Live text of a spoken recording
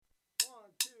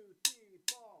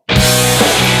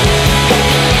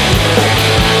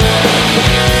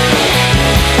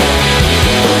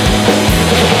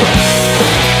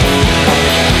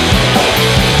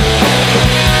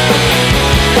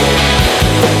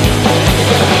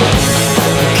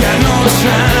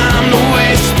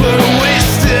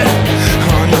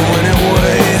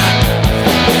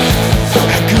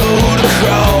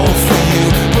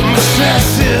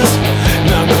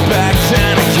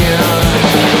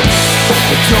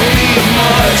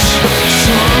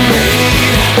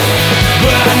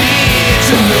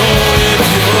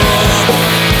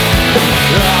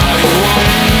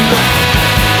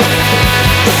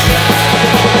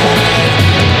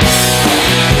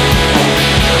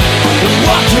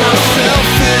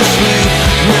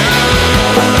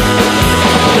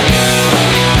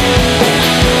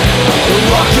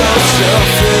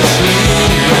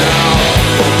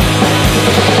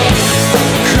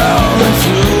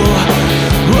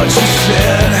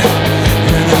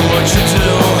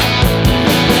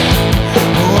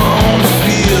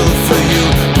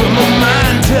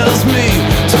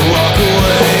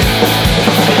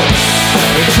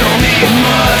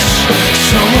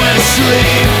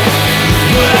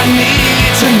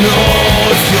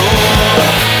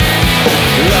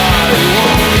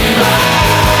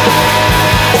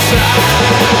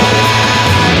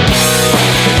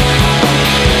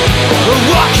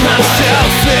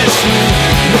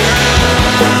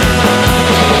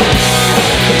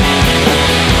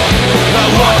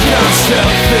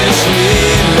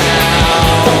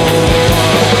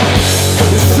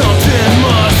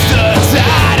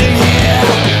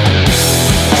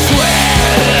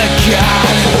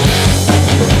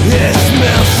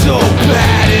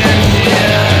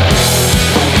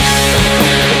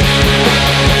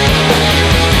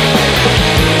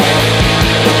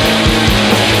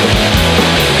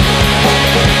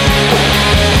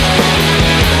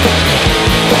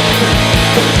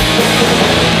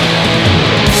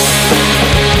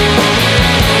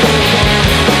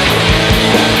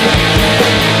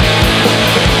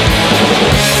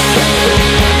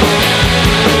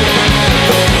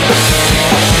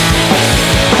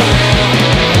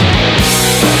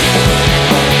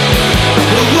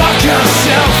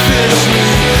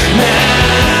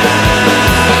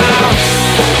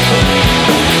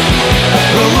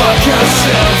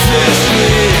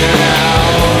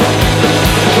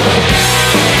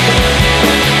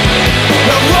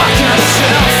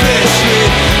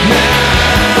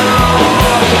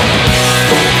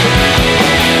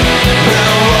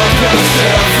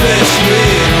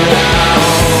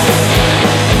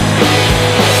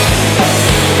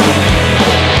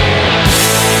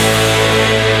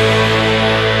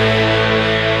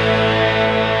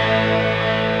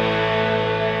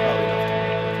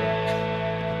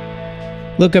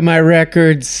Look at my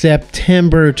records,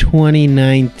 September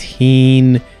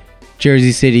 2019,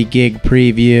 Jersey City gig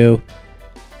preview.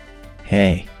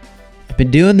 Hey, I've been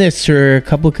doing this for a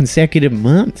couple consecutive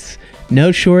months.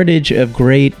 No shortage of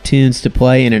great tunes to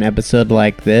play in an episode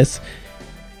like this.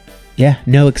 Yeah,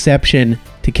 no exception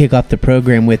to kick off the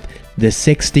program with the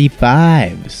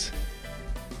 65s.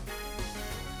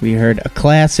 We heard a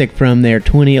classic from their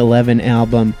 2011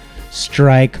 album,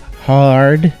 Strike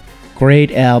Hard.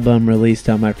 Great album released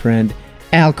on my friend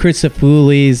Al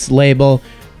Crisafulli's label,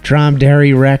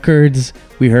 Dromedary Records.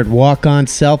 We heard Walk On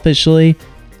Selfishly.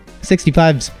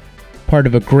 65's part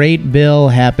of a great bill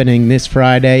happening this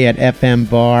Friday at FM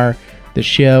Bar. The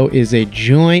show is a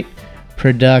joint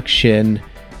production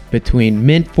between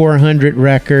Mint 400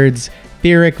 Records,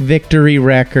 Pyrrhic Victory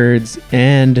Records,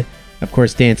 and, of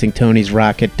course, Dancing Tony's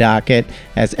Rocket Docket,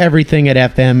 as everything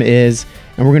at FM is.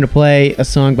 And we're going to play a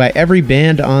song by every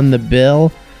band on the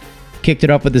bill. Kicked it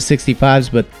off with the 65s,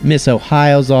 but Miss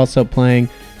Ohio's also playing.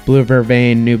 Blue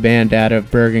Vervain, new band out of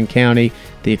Bergen County.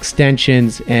 The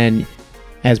Extensions, and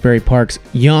Asbury Park's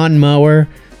Yawn Mower.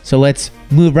 So let's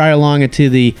move right along into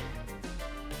the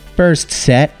first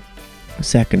set.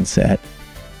 Second set.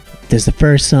 Does the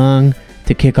first song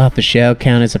to kick off the show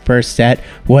count as a first set?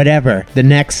 Whatever. The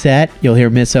next set, you'll hear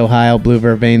Miss Ohio, Blue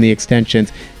Vervain, The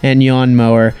Extensions, and Yawn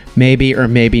Mower, maybe or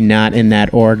maybe not in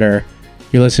that order.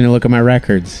 You're listening to Look at My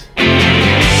Records.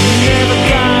 Never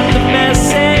got the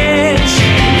message,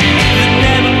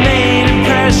 never made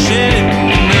impression.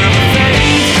 Another face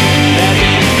that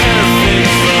ain't perfect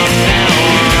from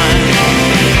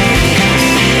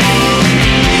now on.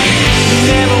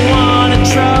 Never wanted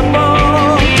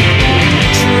trouble,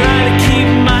 try to keep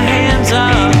my hands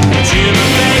up to the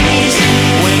face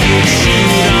when you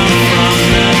shoot up from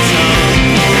the top.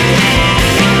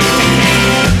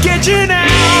 Get you now.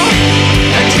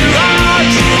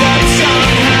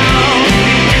 Somehow,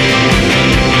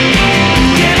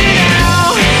 get it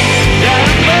out that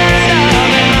I'm burning.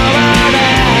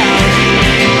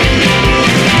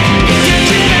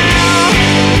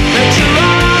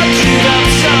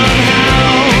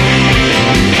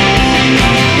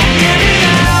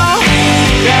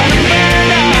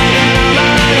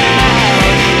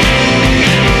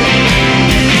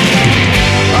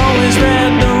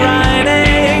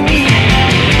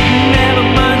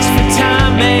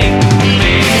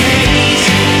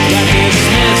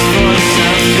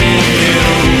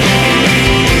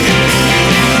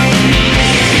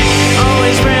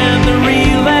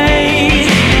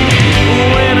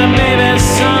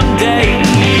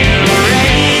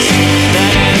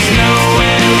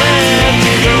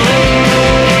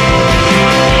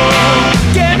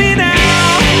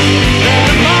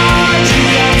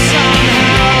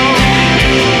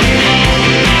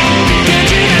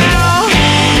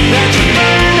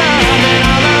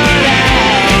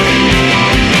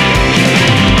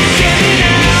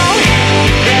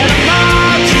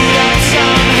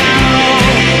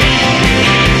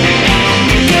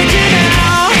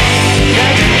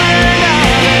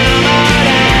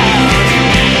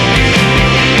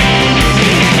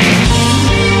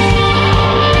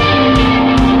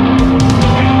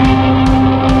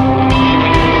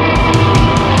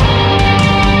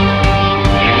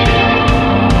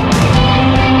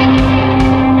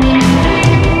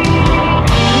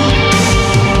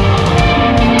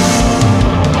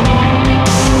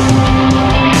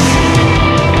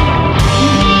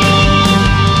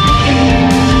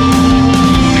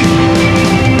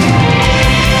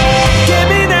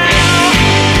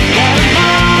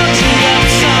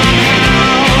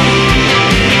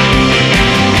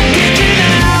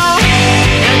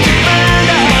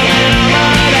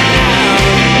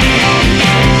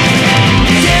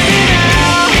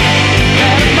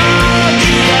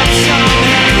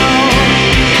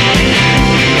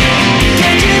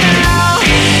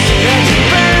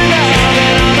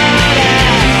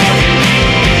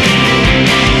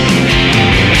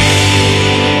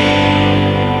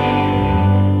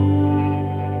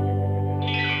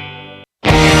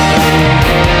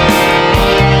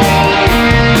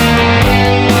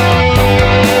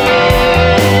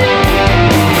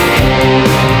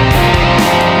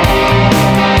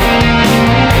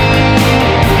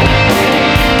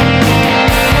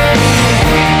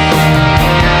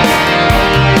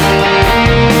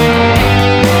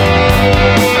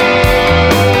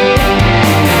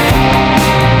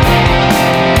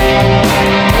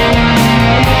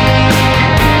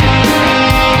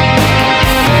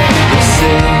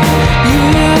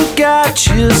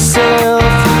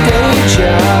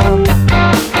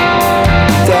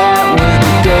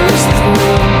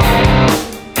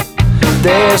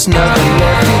 there's nothing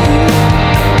left of you.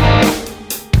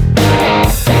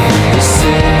 They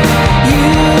say you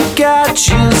got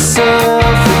yourself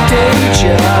a day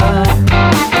job.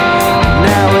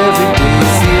 Now every day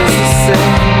feels the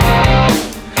same.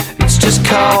 It's just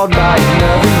called by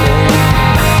another name.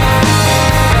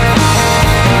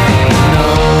 No,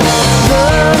 the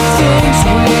things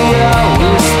we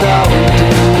always thought we'd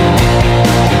do,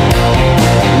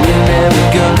 we're never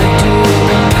gonna do.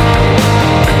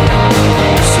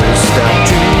 So stop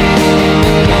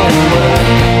dreaming and work.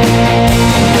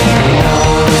 No,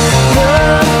 the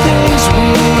things we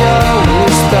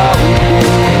always thought we'd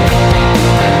do,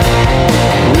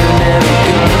 we're never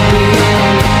gonna be.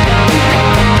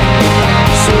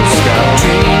 So stop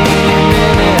dreaming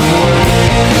and work.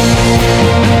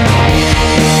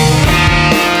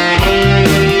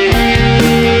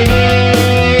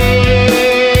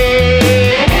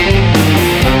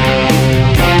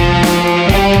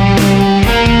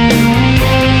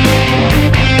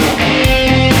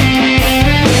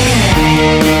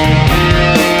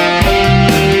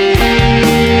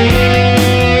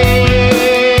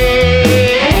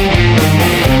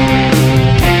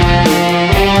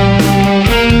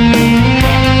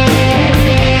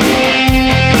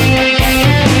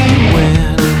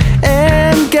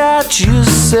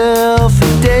 Yourself a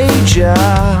day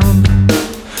job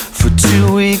for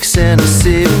 2 weeks and a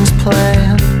savings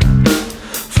plan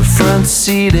for front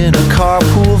seat in a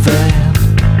carpool van.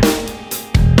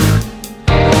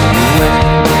 You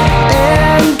went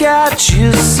and got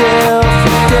yourself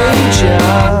a day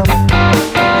job.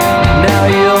 Now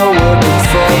you're working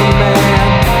for the man.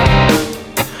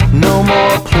 No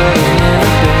more playing in a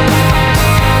band.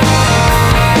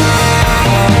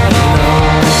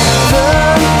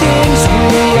 Things we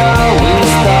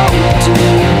always thought we'd do,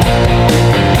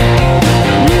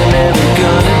 we're never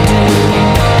gonna do.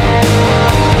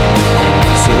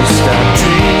 So stop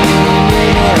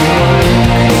dreaming and work.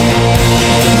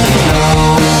 No,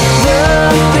 the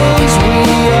things we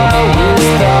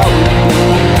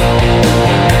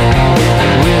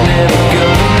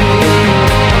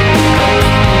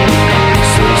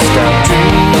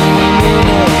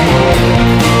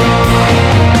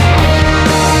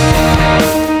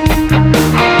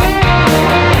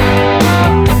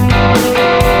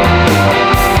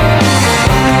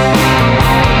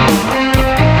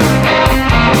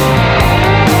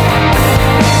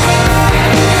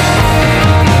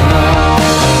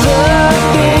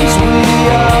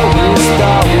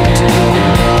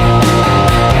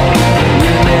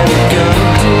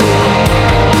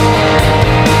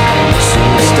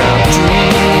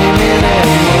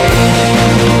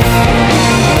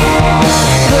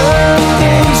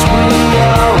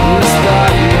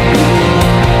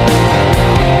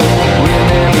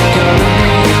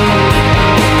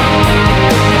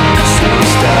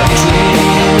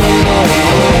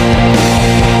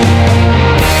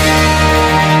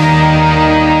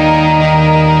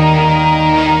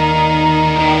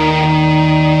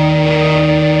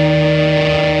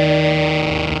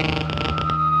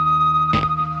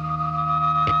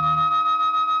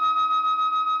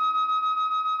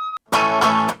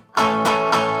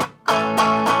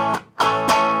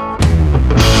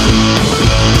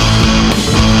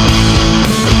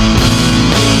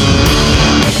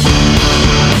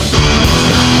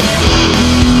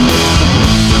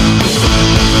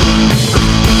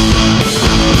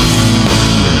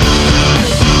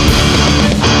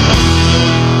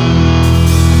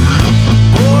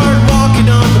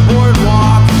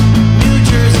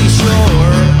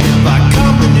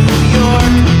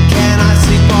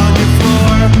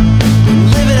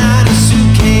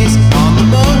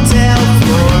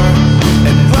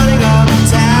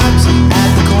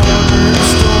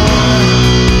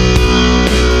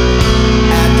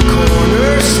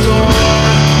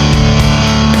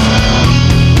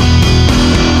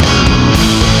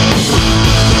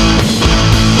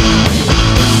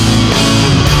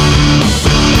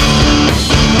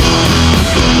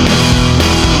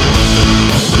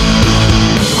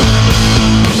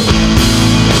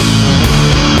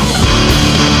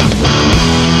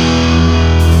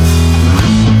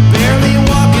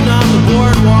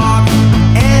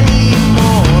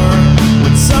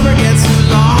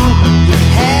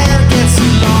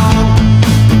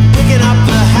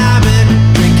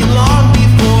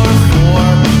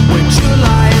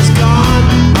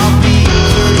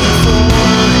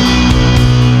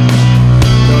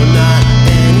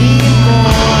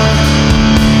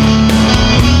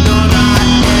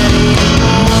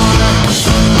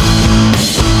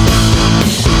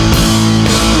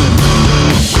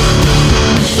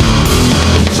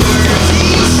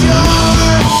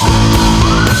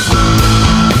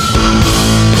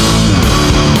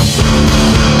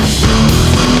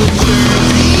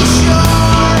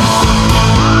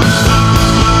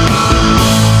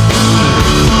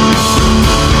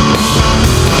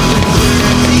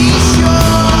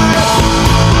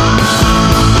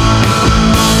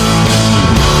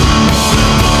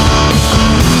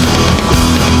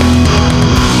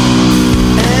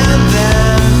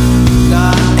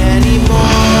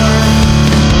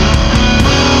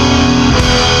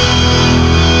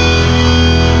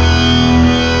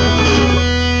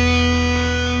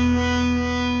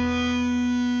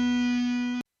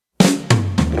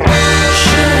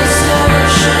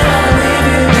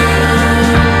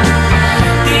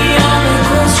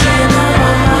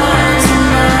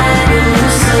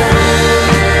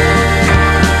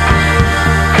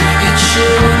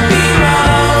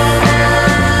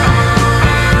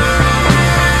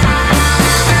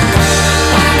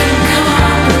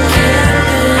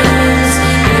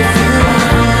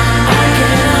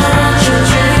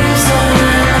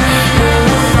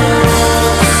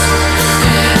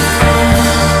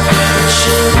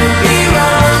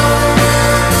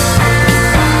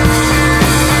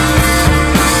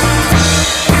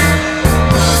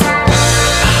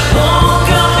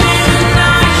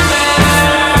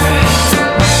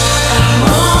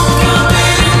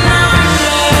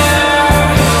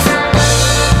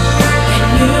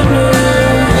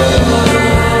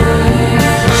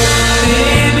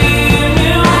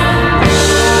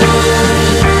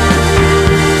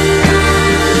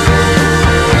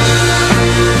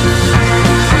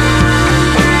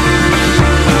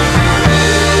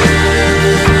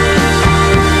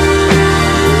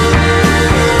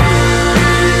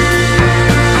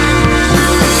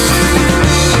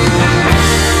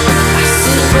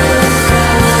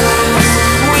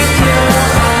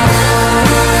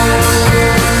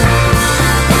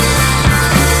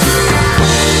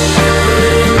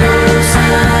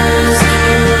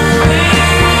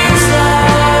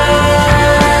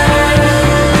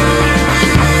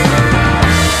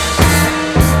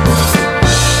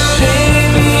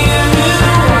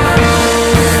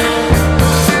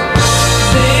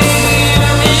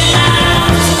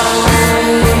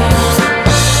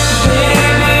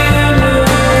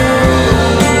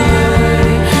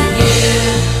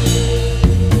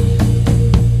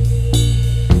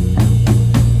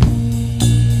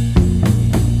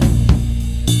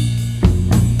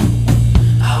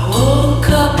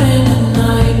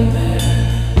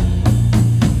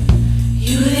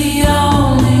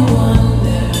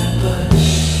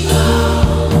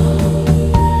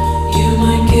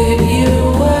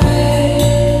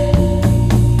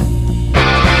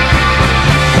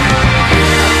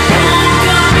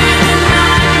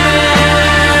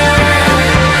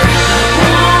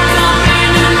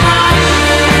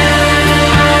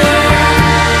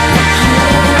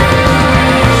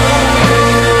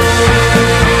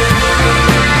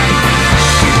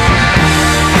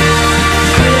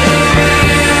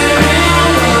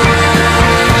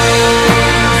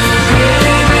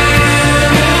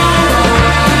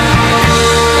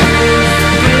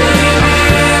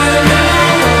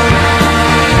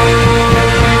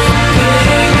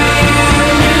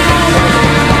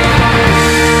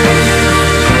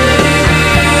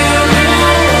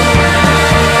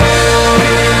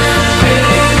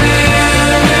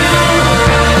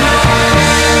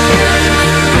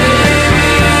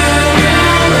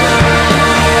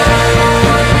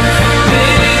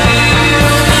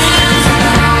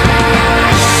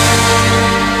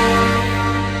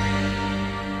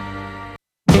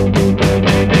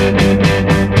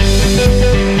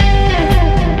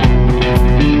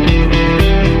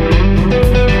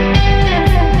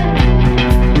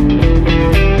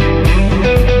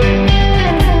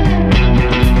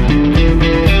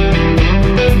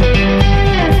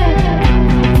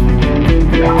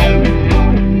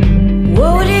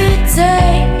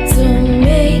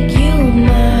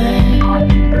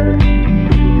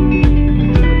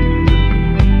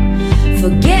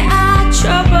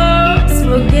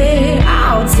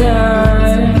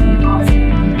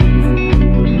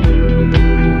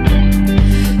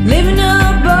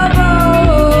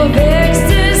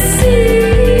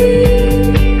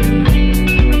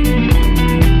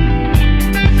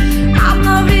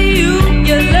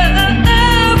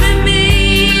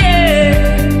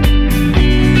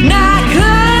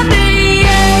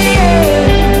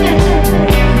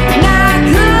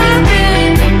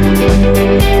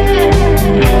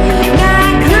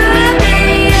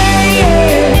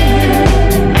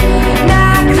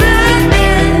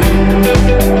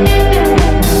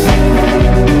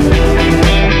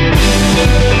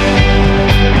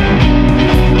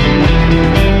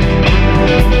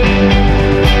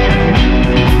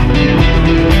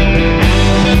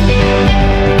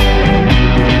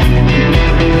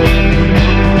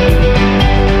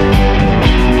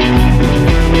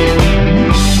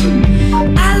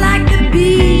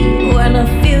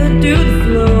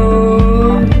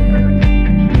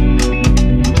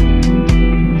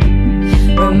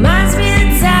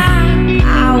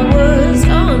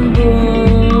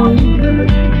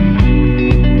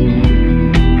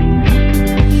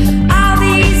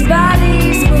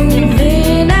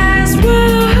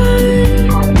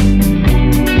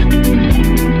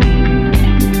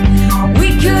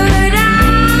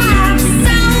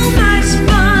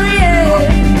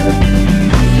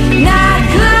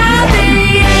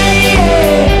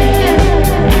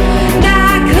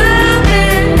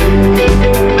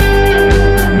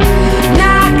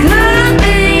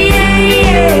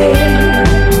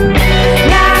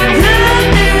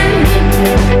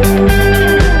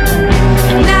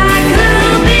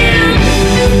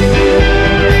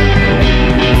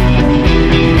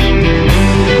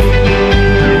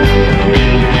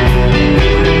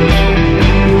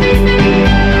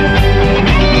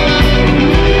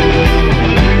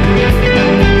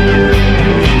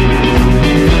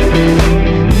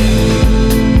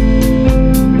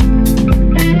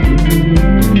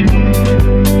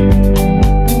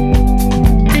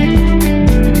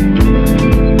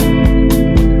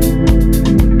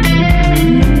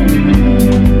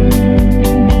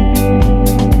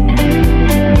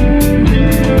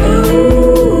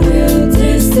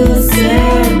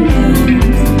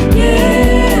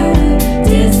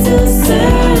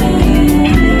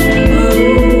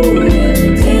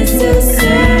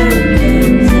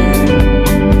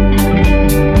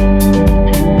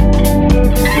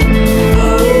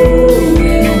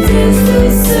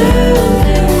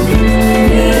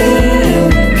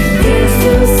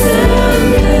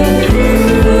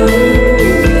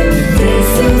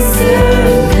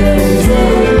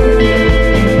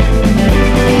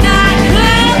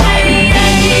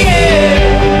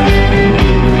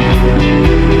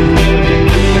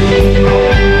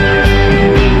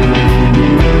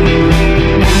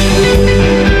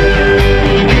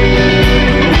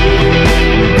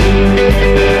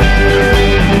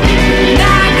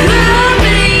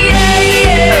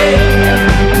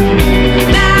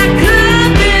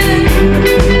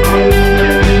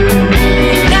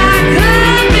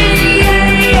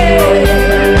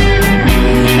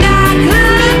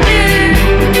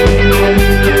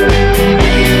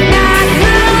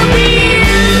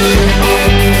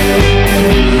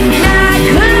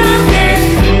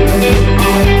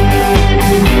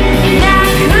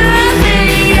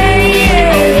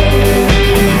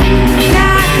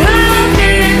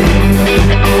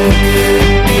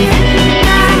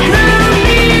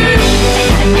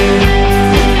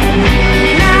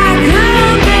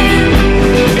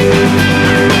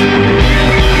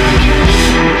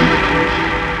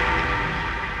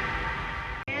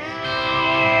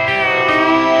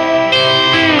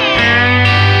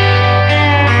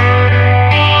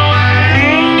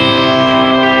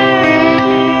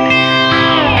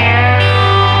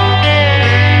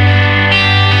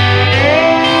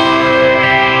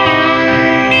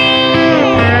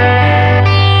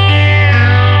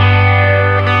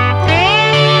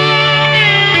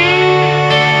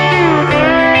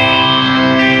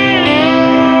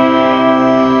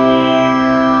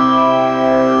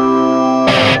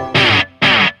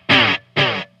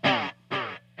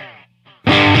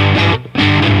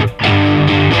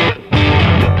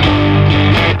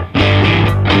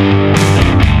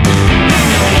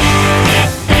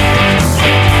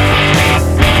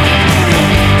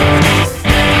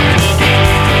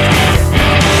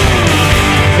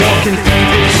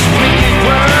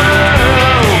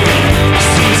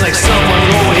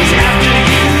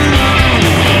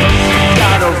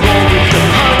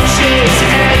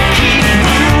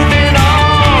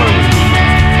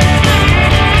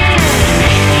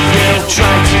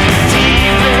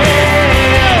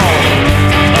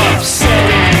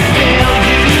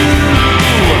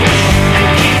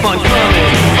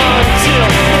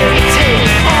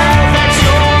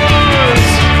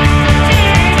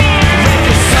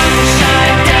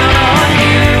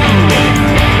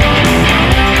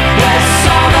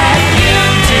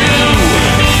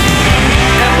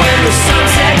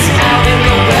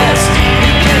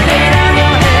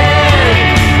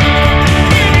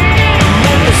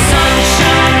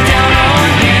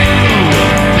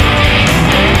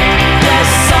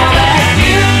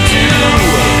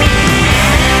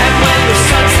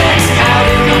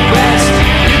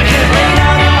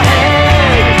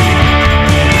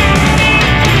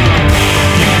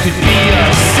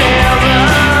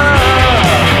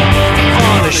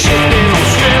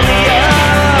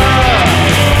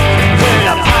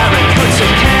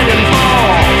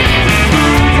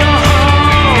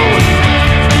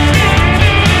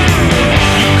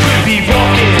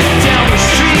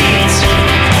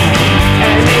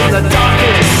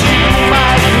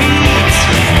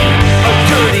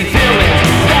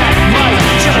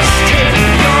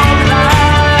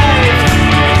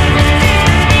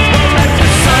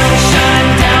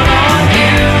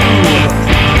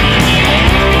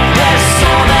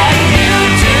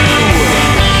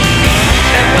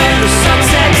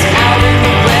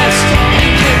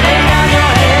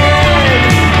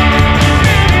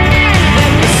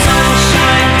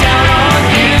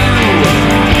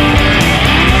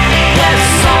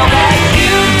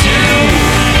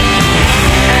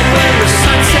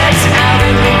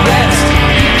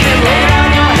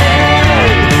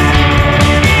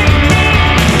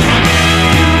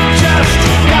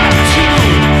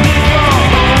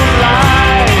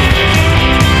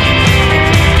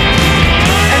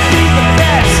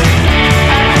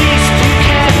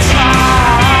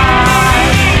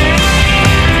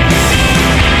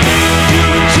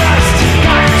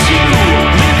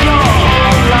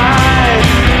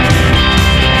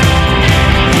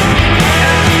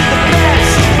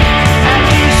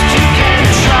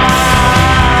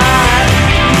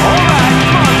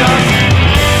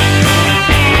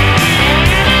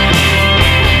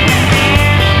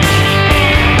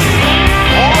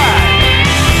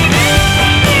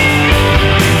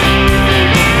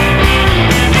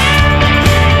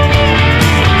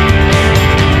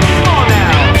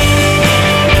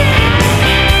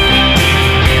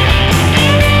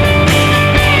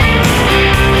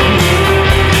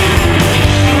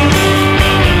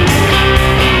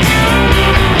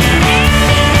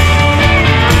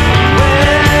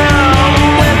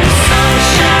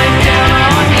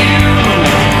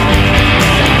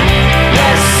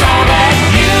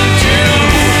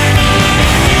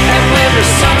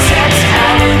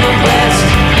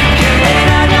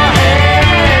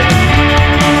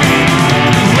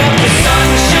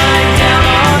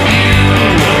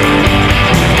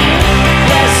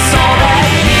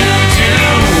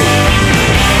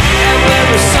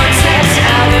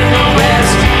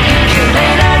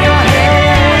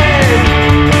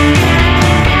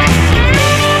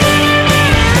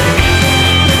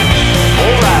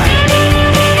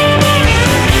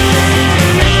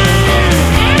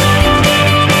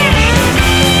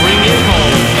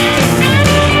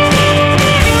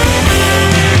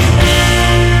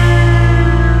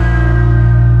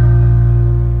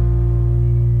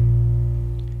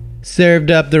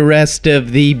served up the rest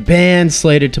of the band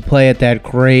slated to play at that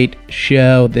great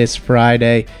show this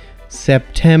Friday,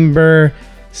 September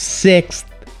 6th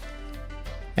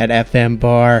at FM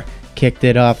Bar. Kicked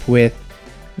it off with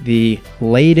the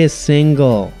latest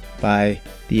single by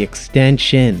The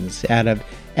Extensions out of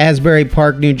Asbury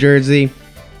Park, New Jersey.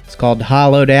 It's called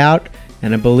Hollowed Out,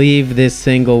 and I believe this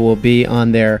single will be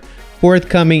on their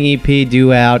forthcoming EP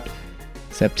due out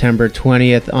September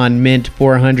 20th on Mint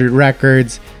 400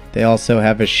 Records. They also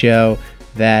have a show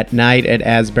that night at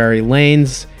Asbury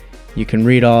Lanes. You can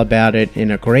read all about it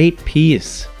in a great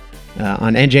piece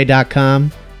on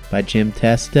NJ.com by Jim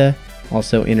Testa.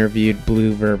 Also interviewed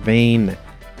Blue Vervain,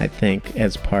 I think,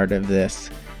 as part of this.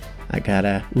 I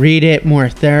gotta read it more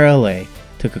thoroughly.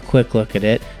 Took a quick look at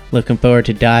it. Looking forward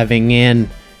to diving in.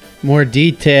 More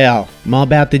detail. I'm all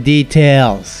about the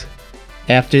details.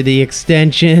 After The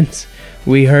Extensions,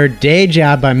 we heard Day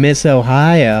Job by Miss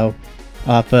Ohio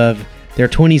off of their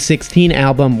 2016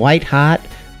 album White Hot,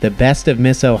 The Best of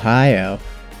Miss Ohio,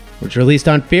 which released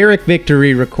on Pyrrhic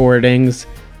Victory Recordings.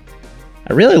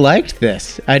 I really liked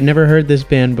this. I'd never heard this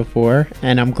band before,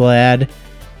 and I'm glad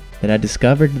that I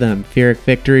discovered them. Pyrrhic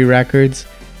Victory Records.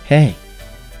 Hey,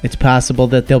 it's possible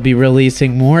that they'll be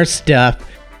releasing more stuff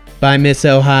by Miss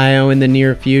Ohio in the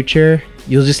near future.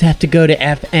 You'll just have to go to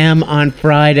FM on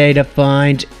Friday to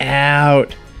find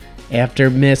out. After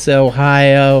Miss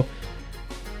Ohio,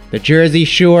 The Jersey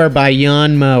Shore by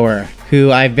Jan Mower,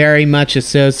 who I very much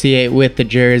associate with the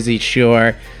Jersey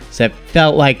Shore, so it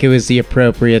felt like it was the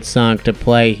appropriate song to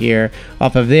play here.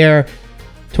 Off of their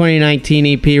 2019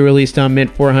 EP released on Mint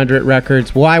 400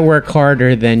 Records, Why Work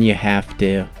Harder Than You Have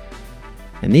To.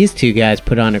 And these two guys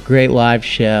put on a great live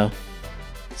show,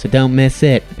 so don't miss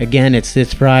it. Again, it's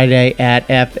this Friday at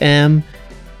FM,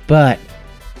 but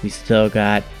we still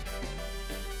got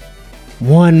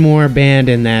one more band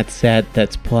in that set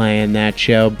that's playing that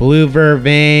show, Blue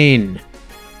Vervain.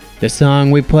 The song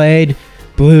we played,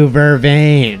 Blue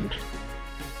Vervain,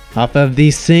 off of the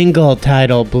single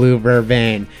title Blue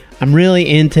Vervain. I'm really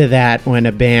into that when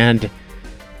a band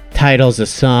titles a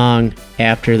song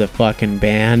after the fucking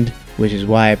band, which is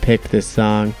why I picked this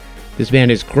song. This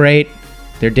band is great.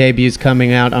 Their debut's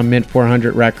coming out on Mint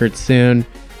 400 Records soon.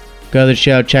 Go to the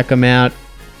show, check them out.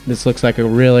 This looks like a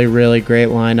really, really great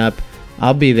lineup.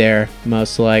 I'll be there,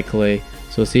 most likely.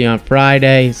 So we'll see you on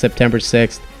Friday, September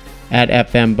 6th, at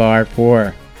FM Bar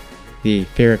for the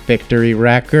Pyrrhic Victory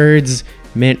Records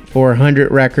Mint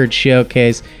 400 Records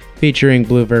Showcase featuring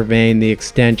Blue Vervain, The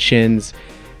Extensions,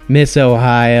 Miss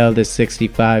Ohio, The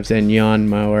 65s, and Jan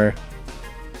Mower.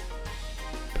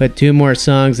 Put two more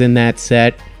songs in that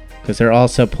set because they're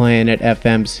also playing at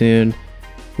FM soon.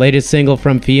 Latest single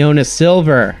from Fiona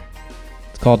Silver.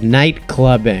 It's called Night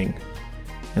Clubbing.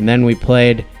 And then we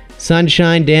played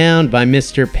Sunshine Down by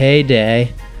Mr.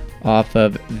 Payday off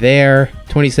of their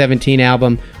 2017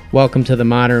 album, Welcome to the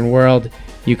Modern World.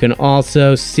 You can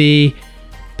also see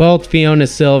both Fiona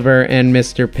Silver and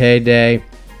Mr. Payday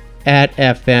at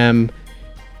FM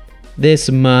this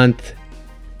month.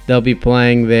 They'll be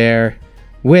playing there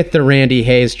with the Randy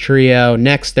Hayes Trio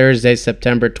next Thursday,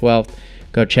 September 12th.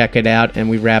 Go check it out. And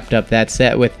we wrapped up that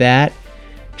set with that.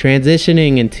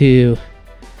 Transitioning into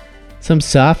some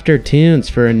softer tunes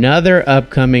for another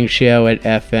upcoming show at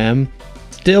FM.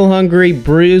 Still Hungry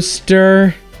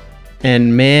Brewster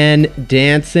and Man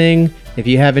Dancing. If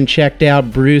you haven't checked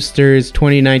out Brewster's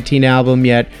 2019 album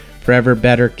yet, Forever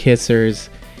Better Kissers,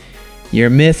 you're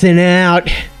missing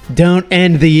out. Don't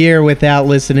end the year without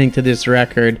listening to this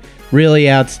record.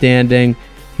 Really outstanding.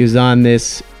 He was on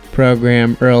this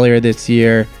program earlier this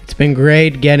year. It's been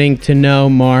great getting to know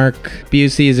Mark.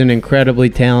 Busey is an incredibly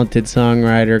talented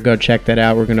songwriter. Go check that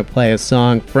out. We're going to play a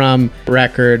song from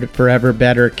record Forever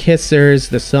Better Kissers.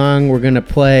 The song we're going to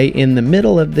play in the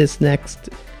middle of this next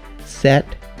set.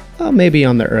 Well, maybe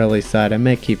on the early side. I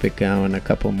may keep it going a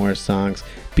couple more songs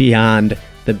beyond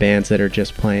the bands that are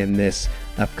just playing this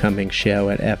upcoming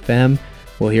show at FM.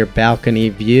 We'll hear Balcony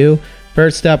View.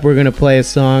 First up, we're going to play a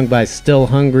song by Still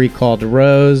Hungry called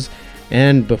Rose.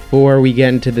 And before we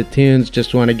get into the tunes,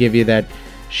 just want to give you that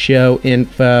show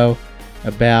info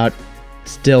about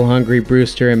Still Hungry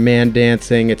Brewster and Man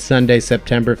Dancing. It's Sunday,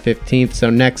 September 15th. So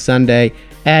next Sunday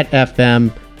at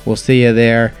FM, we'll see you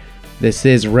there. This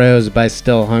is Rose by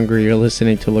Still Hungry. You're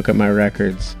listening to Look at My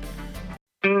Records.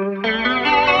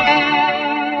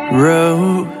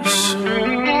 Rose,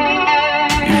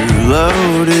 you're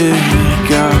loaded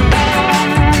gun.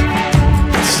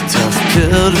 It's a tough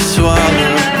pill to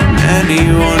swallow, and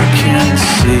anyone can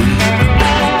see.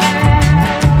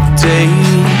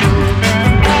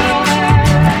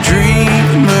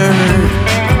 Daydreamer,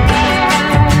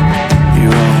 you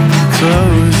own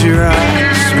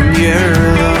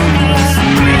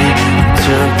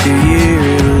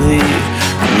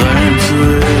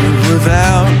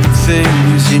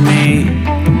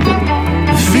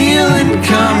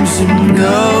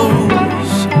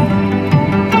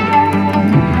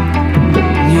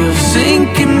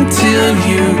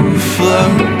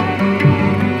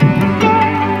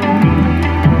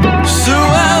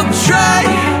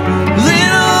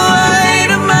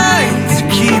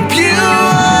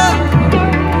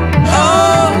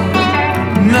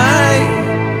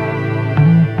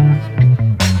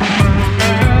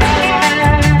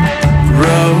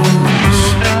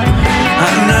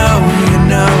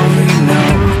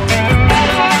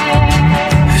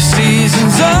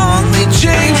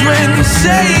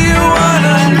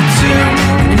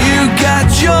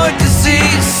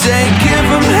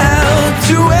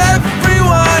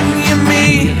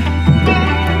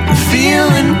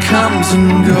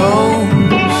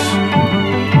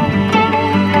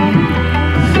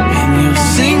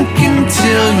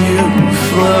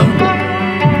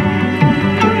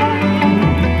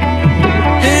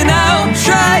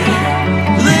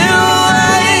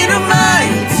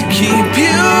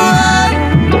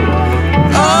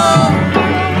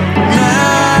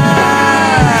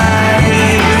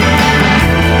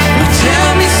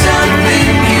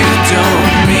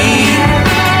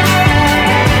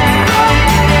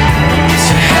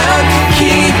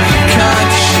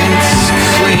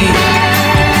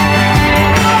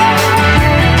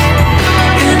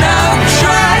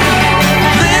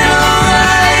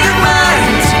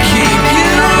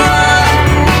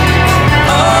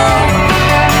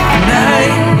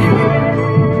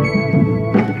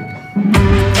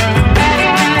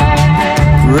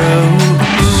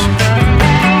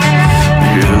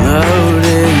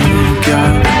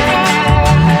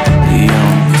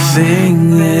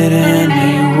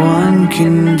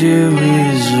can do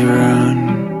is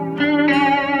run.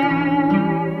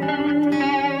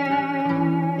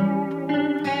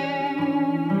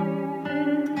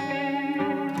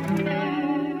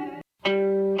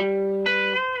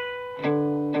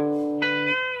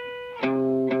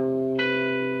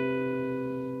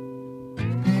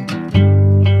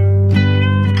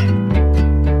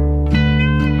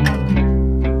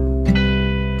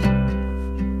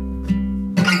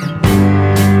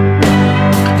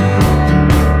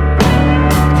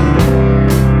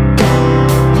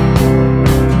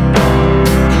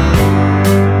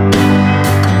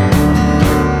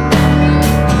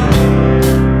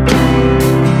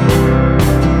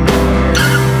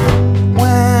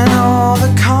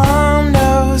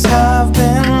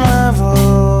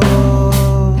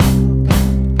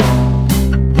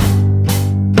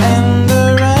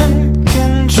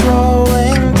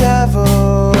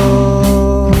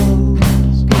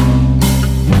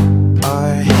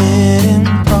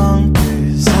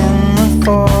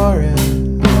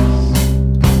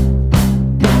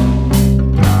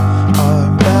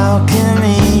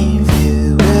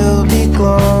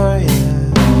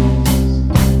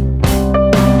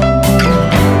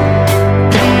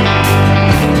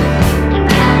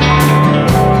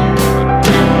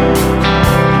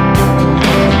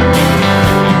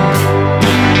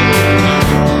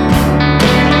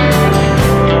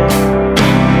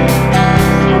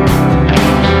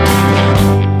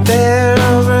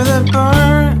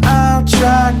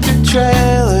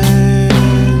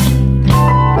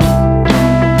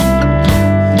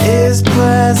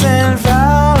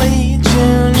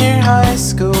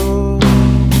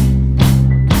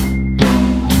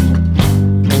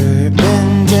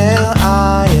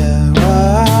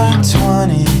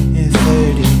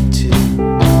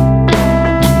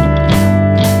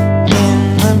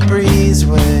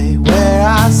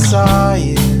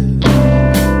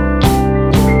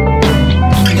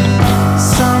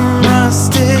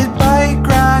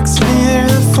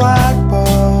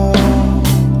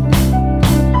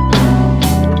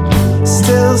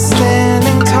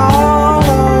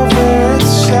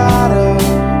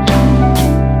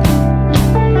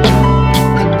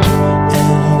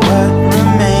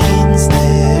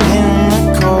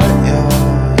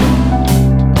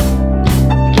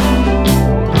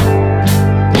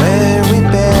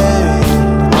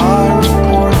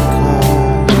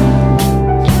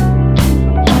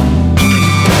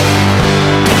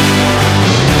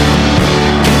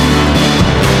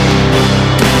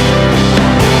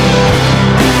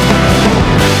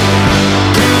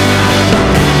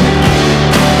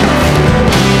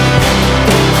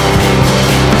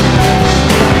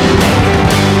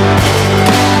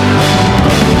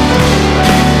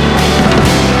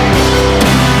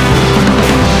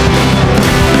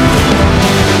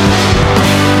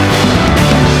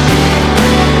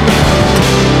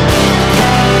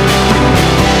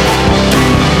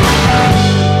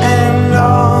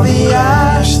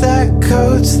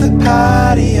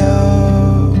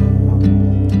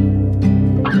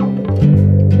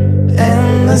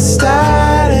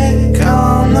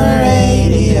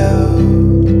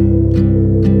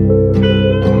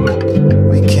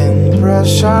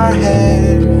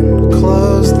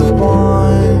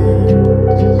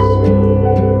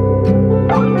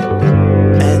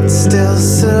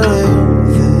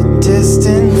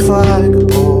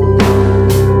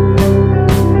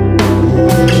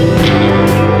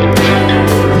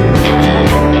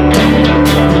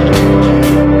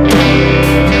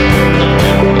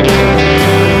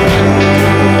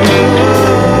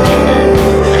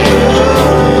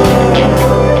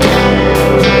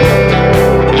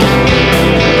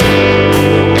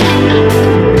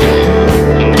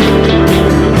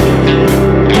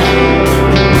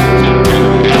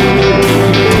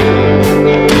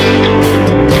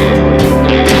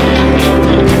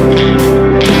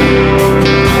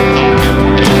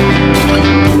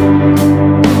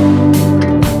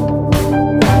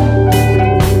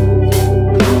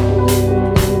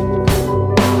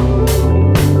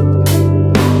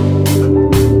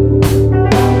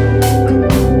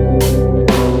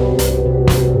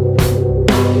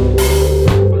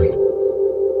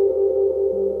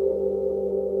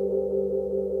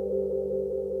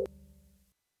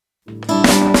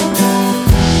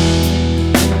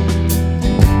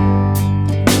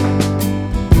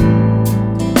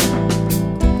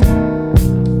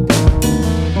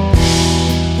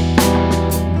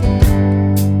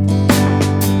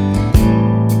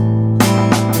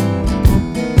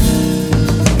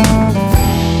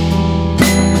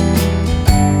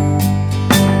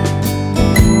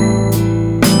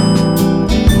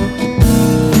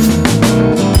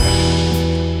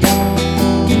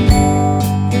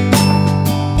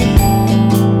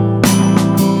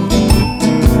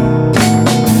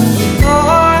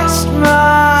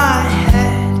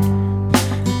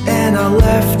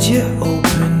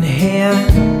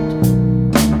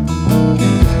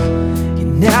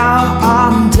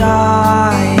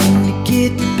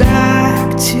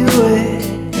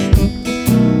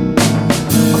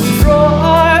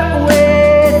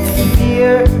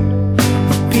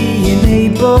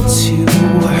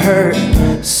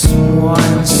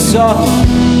 so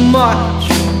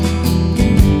much.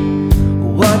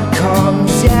 What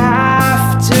comes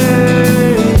after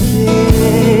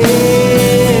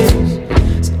this?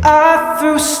 So I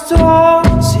threw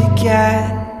stones again,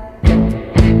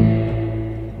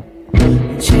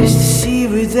 just to see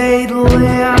where they'd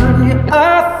land. Yeah,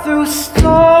 I threw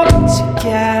stones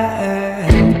again,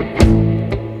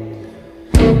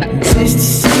 just to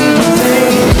see where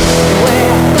they'd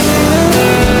land.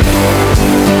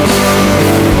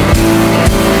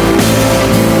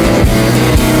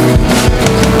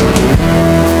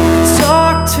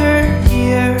 Talked her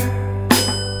ear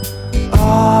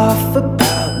off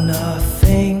about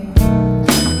nothing,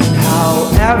 and how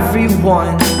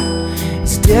everyone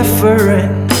is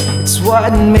different. It's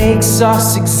what makes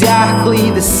us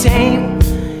exactly the same.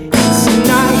 It's a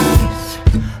nice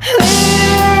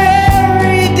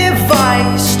literary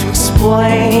device to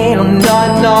explain how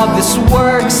none of this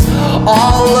works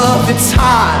all of the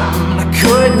time. I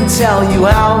couldn't tell you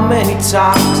how many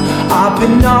times I've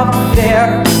been up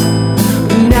there,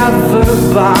 but never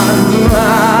by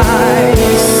myself.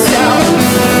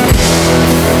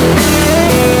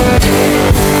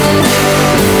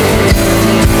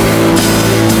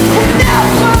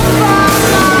 Never by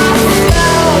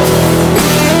myself.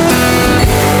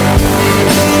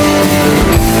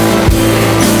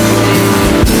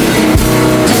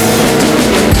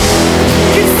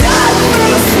 'Cause I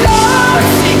threw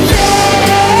stars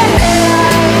again,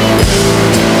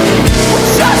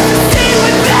 just to see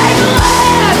where they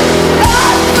land. I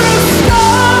threw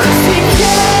stars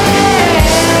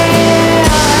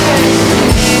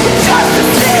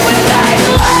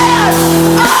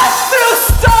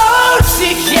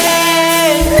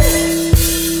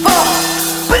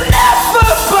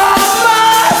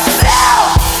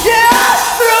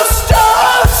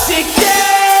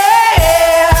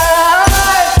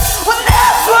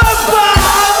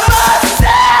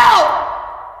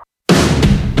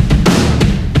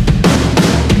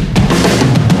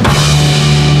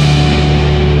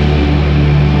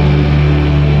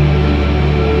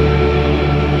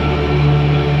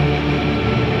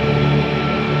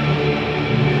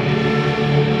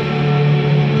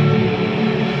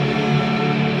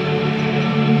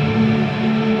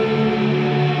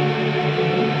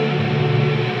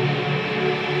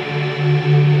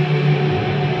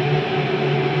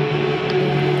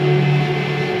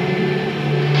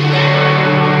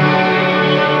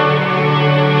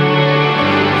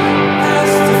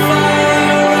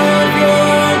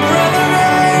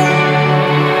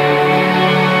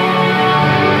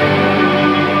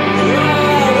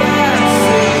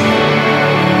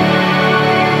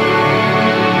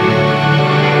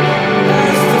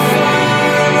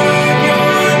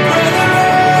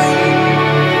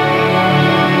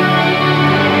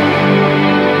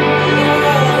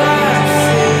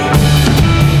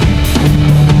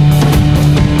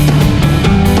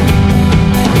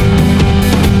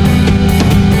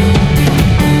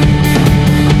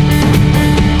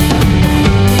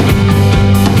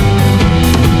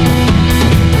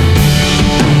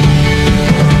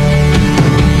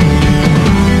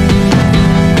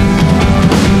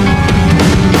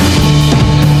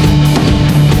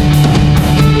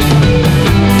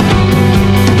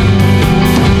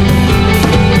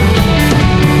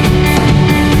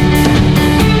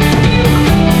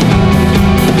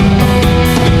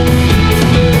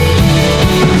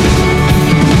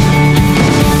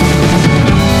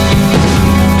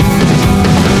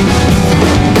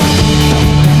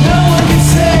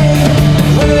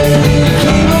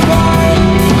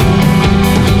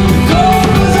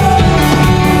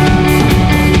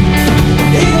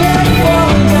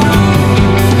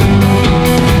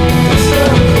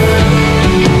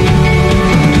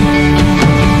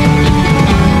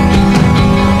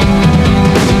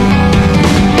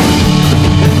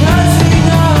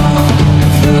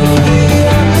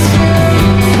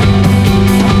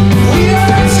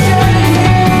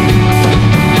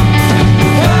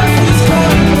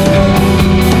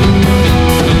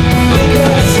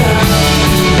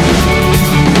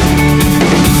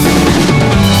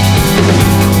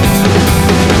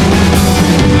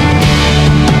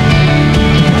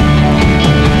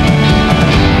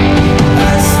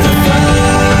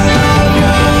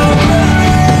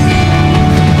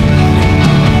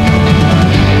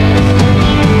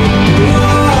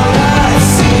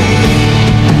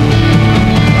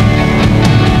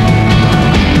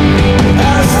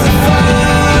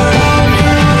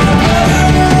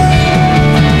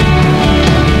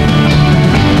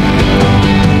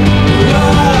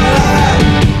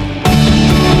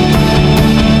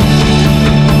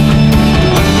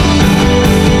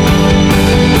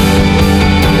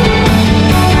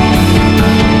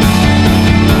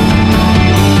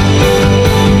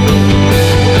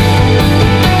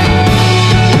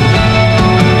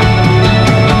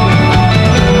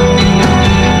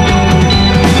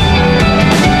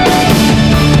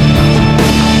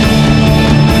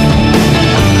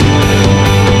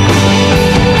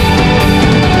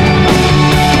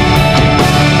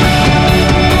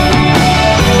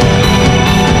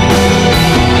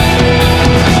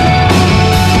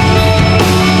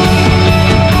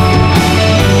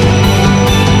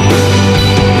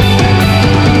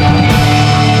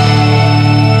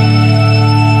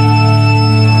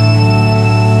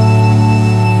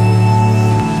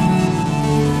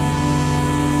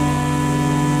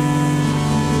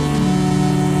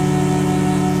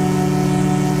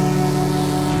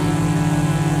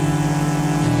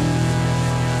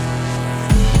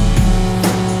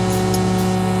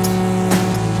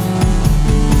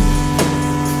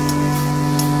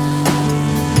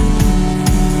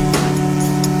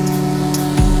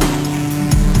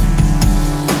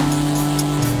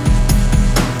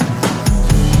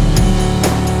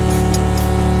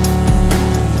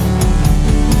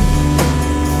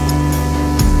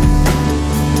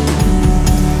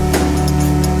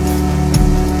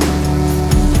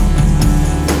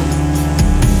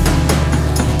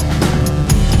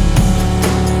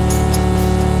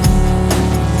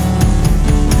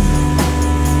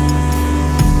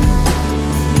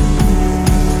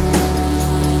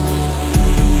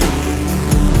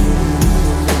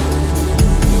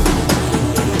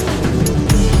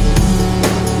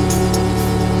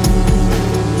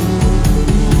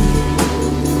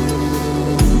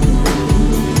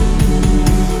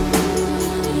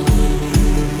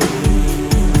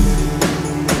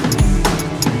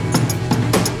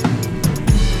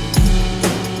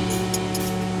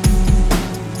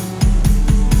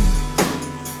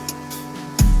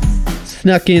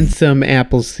Snuck in some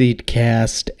Appleseed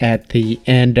Cast at the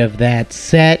end of that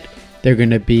set. They're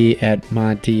going to be at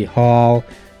Monty Hall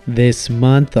this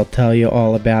month. I'll tell you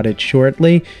all about it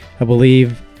shortly. I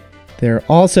believe they're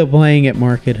also playing at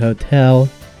Market Hotel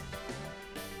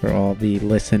for all the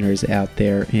listeners out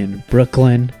there in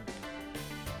Brooklyn.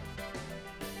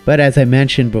 But as I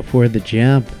mentioned before the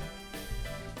jump,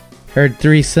 heard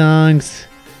 3 songs,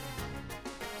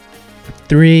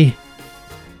 3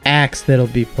 acts that'll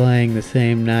be playing the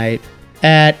same night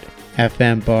at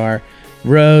FM Bar.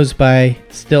 Rose by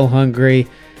Still Hungry,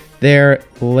 their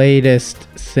latest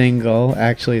single.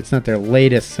 Actually, it's not their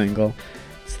latest single.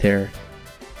 It's their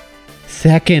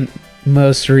second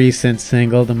most recent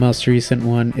single. The most recent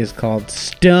one is called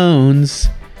Stones.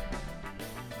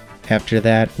 After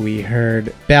that, we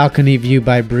heard Balcony View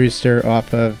by Brewster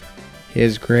off of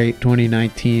his great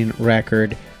 2019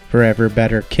 record, Forever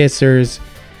Better Kissers.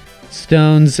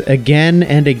 Stones Again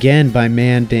and Again by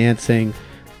Man Dancing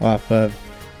off of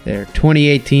their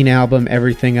 2018 album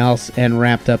Everything Else, and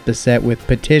wrapped up the set with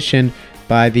Petition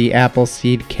by the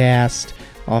Appleseed Cast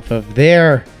off of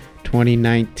their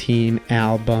 2019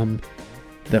 album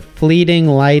The Fleeting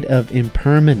Light of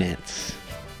Impermanence,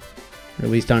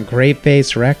 released on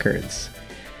Grapeface Records.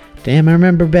 Damn, I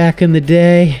remember back in the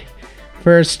day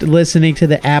first listening to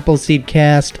the Appleseed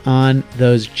Cast on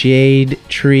those Jade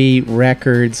Tree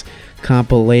Records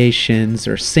compilations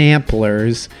or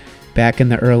samplers back in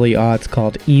the early aughts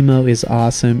called Emo is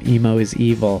Awesome, Emo is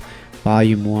Evil,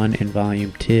 Volume 1 and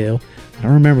Volume 2. I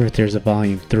don't remember if there's a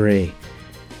Volume 3.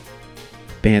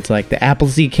 Bands like the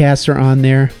Appleseed Cast are on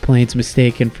there, Planes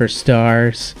Mistaken for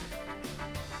Stars.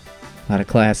 A lot of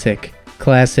classic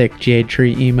Jade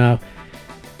Tree emo.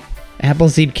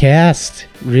 Appleseed Cast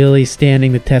really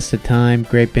standing the test of time.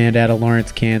 Great band out of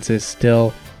Lawrence, Kansas.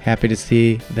 Still happy to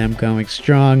see them going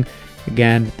strong.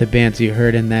 Again, the bands you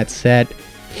heard in that set.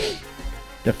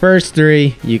 The first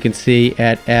 3 you can see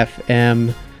at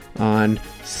FM on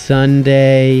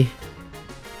Sunday,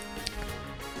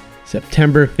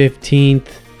 September 15th.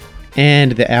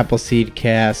 And the Appleseed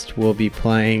Cast will be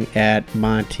playing at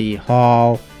Monty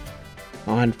Hall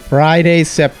on Friday,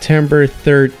 September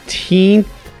 13th.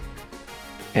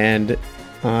 And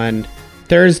on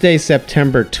Thursday,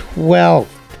 September 12th,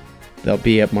 they'll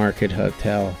be at Market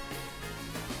Hotel.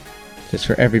 Just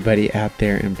for everybody out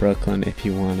there in Brooklyn, if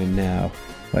you want to know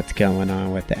what's going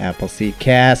on with the Appleseed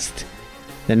Cast.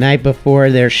 The night before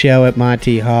their show at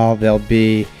Monty Hall, they'll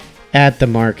be at the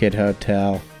Market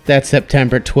Hotel. That's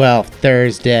September 12th,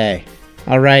 Thursday.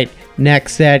 All right,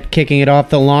 next set, kicking it off,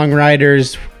 the Long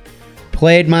Riders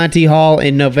played Monty Hall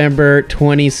in November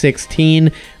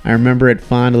 2016. I remember it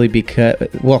fondly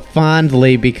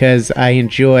because I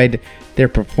enjoyed their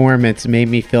performance. It made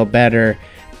me feel better.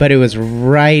 But it was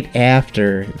right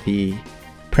after the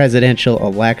presidential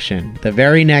election, the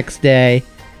very next day.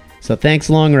 So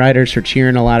thanks, Long Riders, for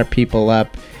cheering a lot of people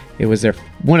up. It was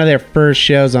one of their first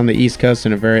shows on the East Coast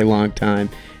in a very long time.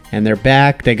 And they're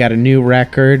back. They got a new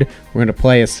record. We're going to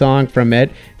play a song from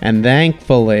it. And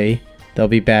thankfully, they'll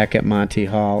be back at Monty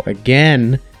Hall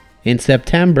again in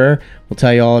September. We'll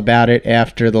tell you all about it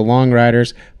after the Long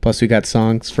Riders. Plus, we got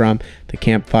songs from the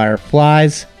Campfire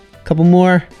Flies. A couple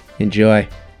more. Enjoy.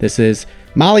 This is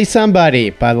Molly Somebody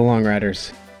by the Long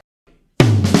Riders.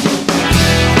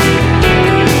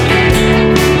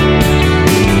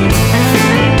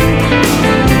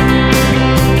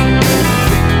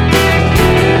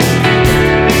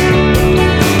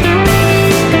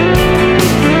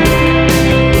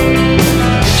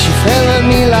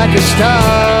 Like a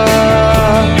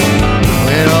star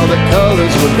when all the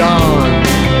colors were gone.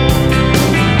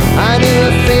 I knew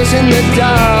her face in the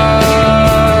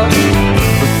dark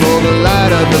before the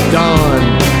light of the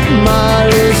dawn.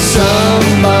 Molly,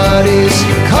 somebody's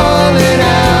calling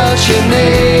out your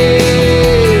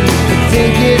name. I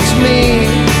think it's me.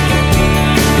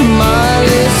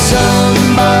 Molly,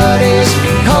 somebody's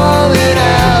calling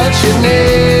out your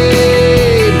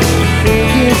name. I think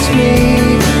it's me.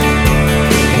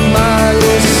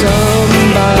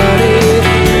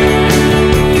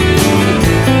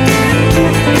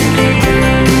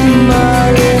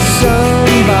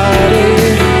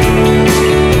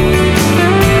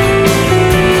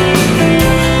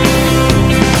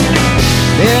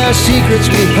 Secrets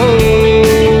we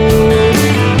hold,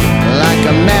 like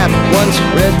a map once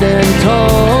read and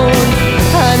torn.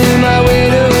 I knew my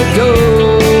way to a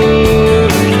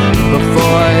door before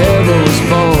I ever was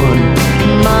born.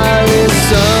 Molly,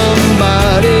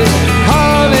 somebody's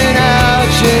calling out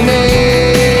your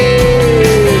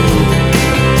name.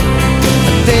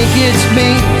 I think it's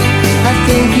me. I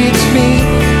think it's me.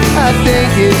 I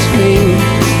think it's me.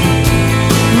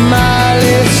 Molly,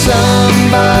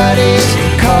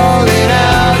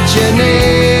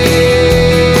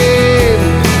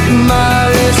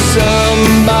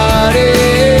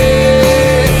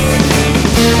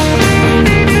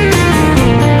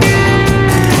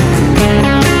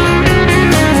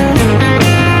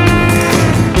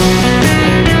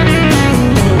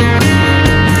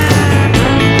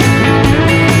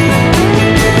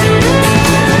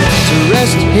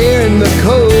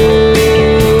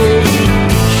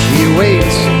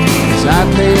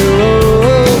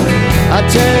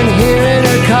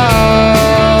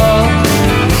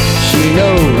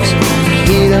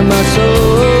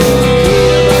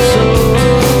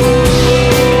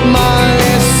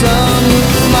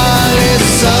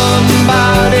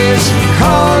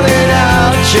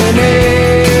 your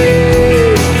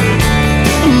name.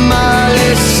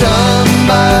 Molly,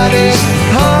 somebody's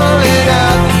calling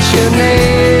out your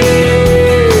name.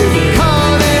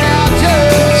 Calling out your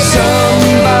name.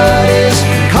 Somebody's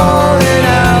calling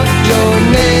out your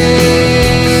name.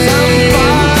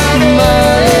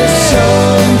 Molly,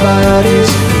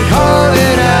 somebody's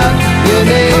calling out your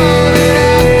name.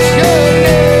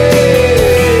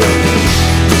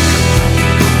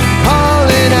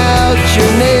 Calling out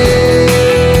your name. Calling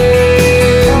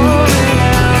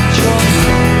out your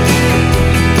name.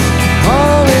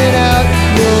 Calling out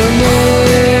your name.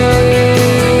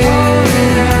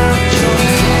 Calling out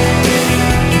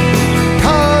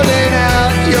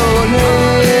your name.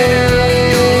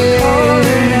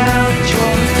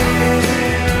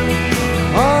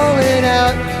 Calling out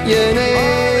your name.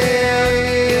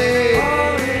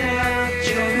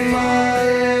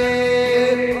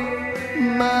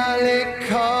 Molly,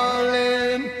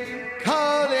 calling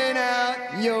out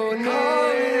your name.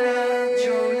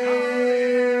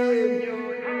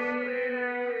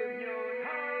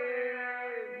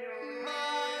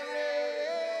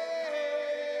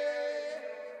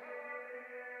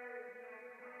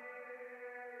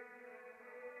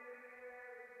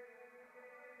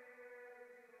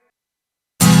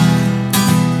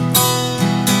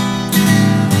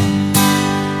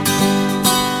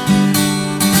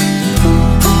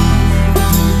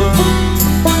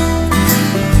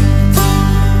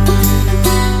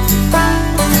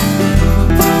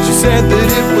 She said that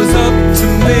it was up to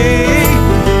me.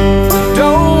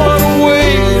 Don't wanna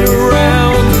wait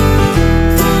around.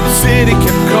 The city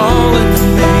kept calling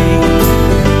me.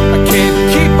 I can't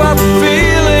keep up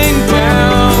feeling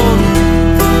down.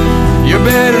 You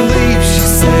better leave, she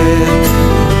said.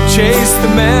 Chase the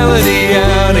melody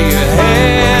out of your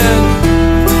head.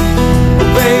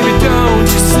 Baby, don't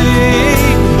you see?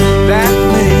 That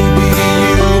may be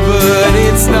you, but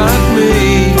it's not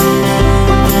me.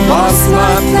 Lost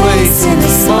my place in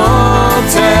a small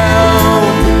town.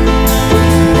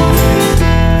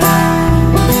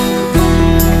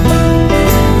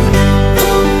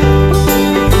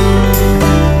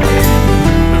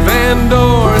 The van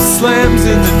door slams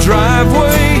in the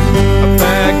driveway. I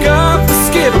back up and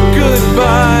skip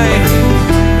goodbye.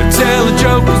 I tell a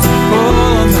joke as I pull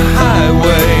on the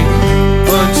highway.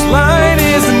 Punchline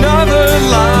is another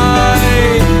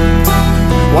lie.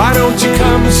 Why don't you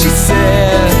come? She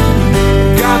said.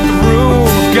 Got the room,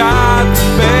 got the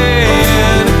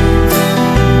band.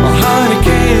 Oh, honey,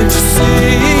 can't you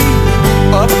see?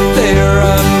 Up there,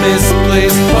 a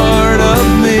misplaced part of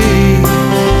me.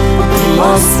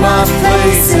 Lost my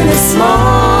place in a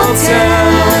small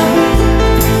town.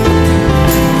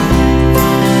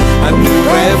 I knew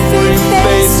every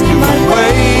face, knew my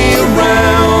way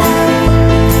around.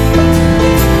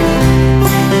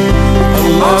 I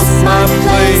lost my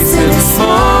place in a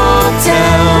small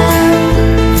town.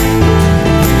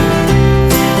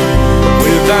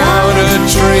 Without a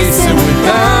trace and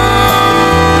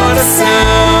without a sound.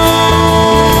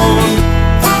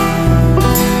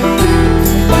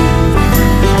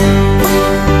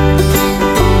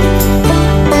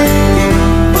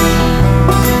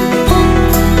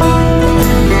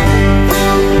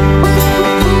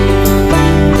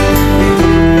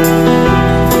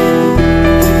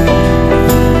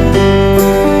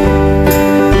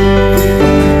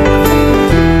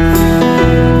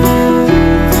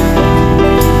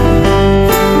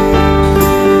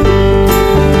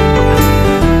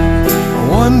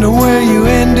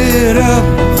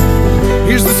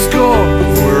 Here's the score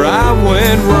of where I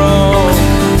went wrong.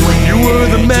 You were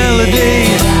the melody,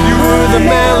 you were the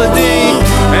melody,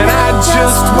 and I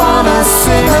just wanna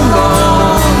sing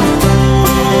along.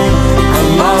 I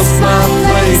lost my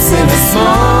place in a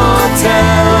small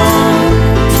town.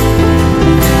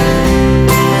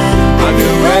 I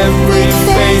knew every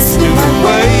face, knew my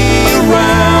way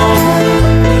around.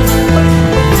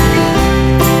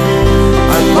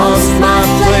 I lost my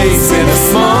place in a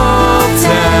small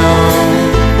town.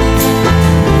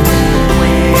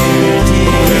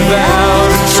 Without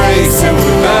a trace and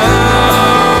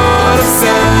without a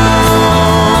sound.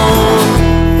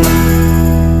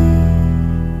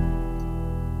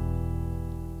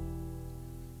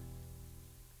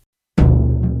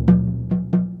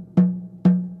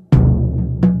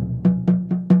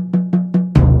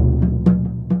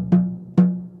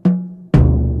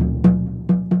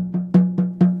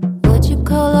 Would you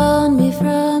call on me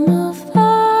from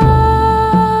afar?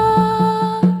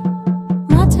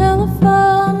 My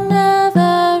telephone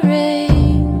never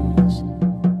rings.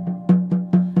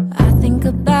 I think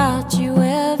about you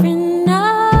every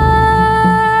night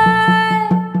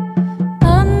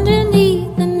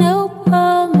underneath an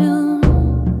open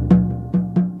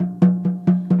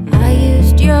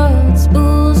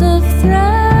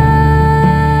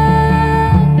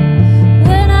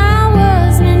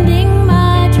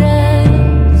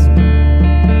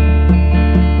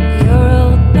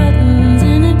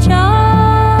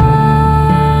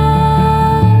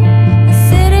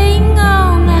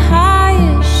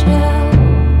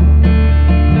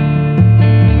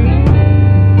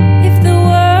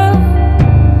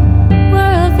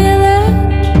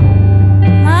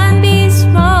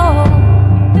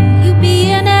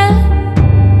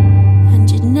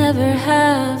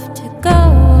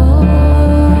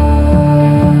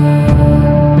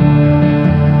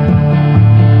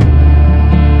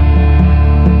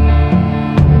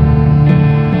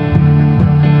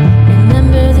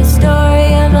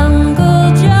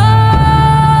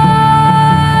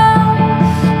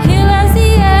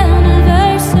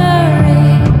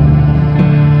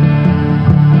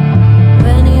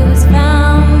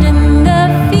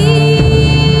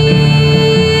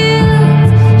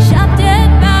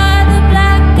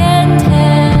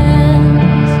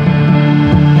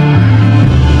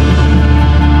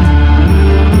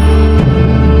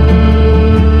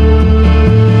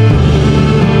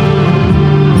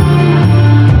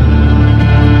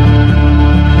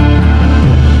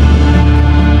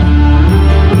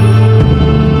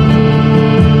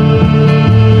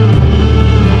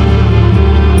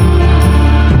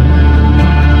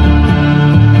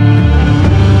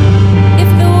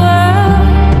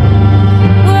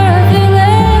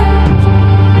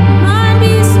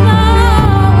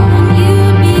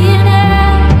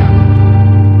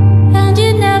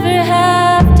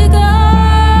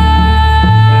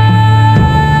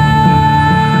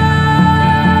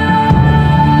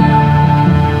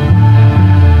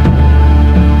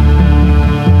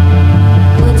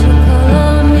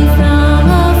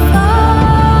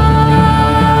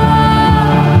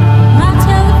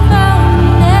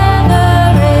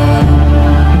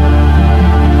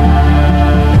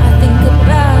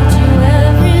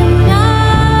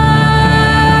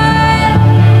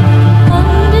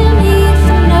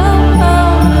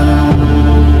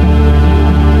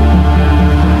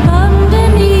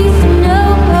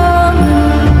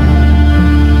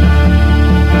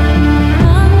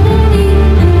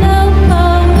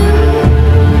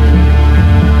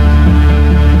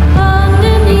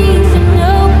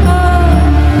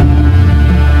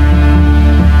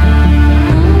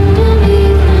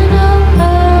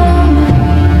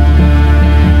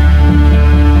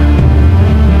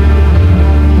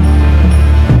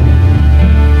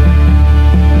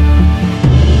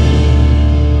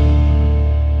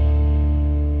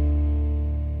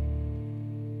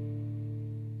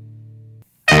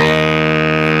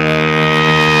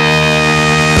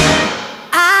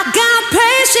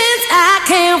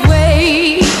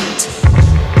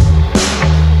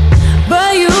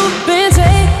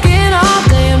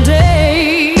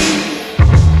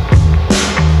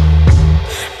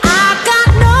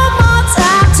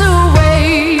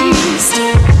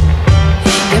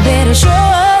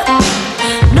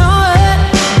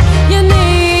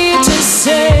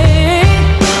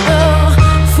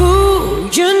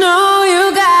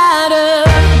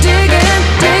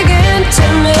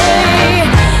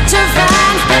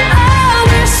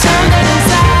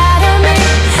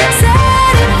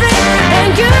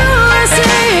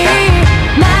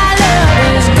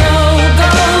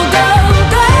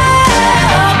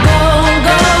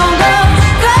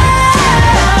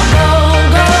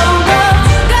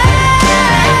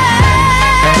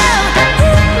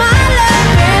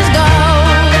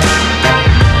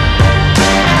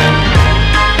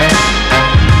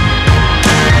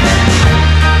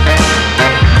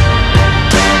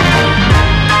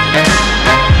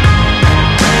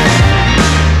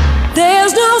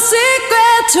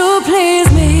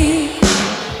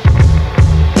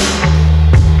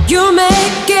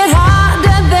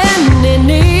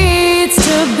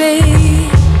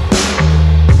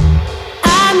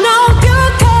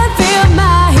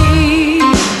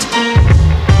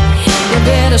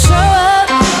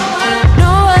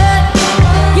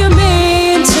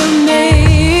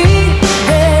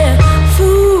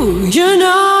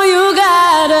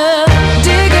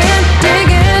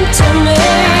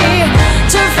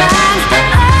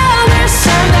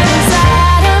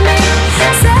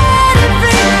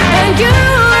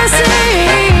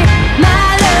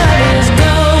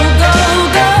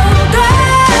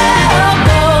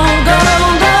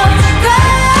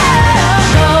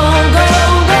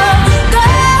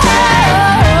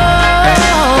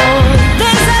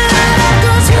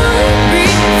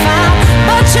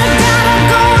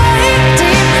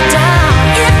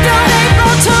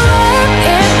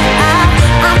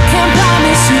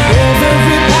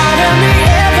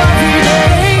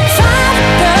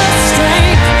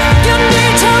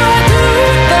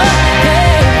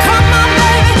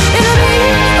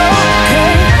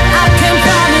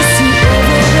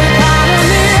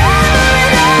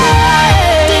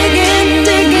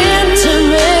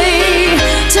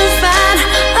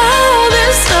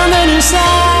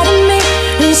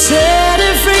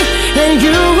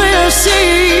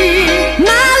see.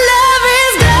 My love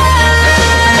is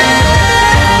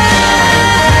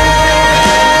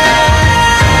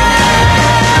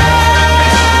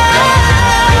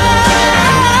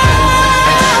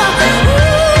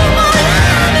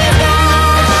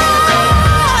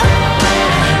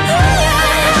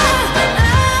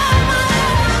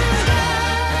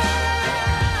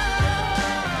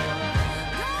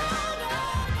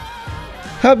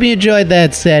Hope you enjoyed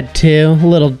that set too. A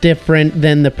little different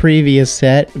than the previous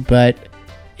set, but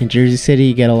in Jersey City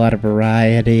you get a lot of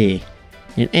variety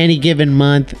in any given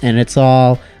month, and it's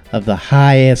all of the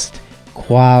highest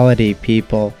quality,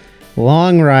 people.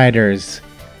 Long Riders,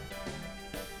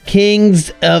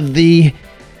 kings of the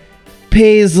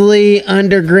Paisley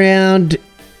Underground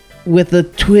with a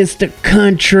twist of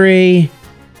country.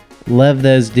 Love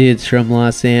those dudes from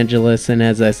Los Angeles, and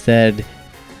as I said,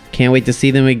 can't wait to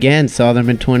see them again. Saw them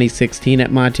in 2016 at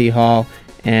Monty Hall,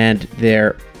 and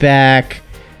they're back.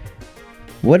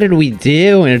 What did we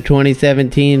do in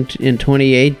 2017 and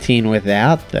 2018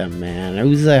 without them, man? It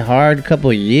was a hard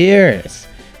couple years.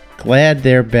 Glad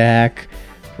they're back,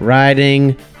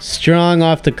 riding strong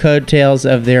off the coattails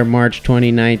of their March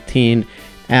 2019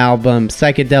 album,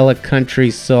 Psychedelic Country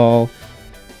Soul.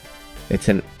 It's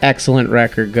an excellent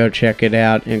record. Go check it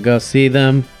out and go see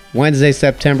them. Wednesday,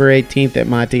 September 18th at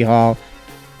Monty Hall.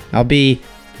 I'll be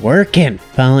working,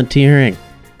 volunteering,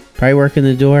 probably working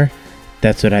the door.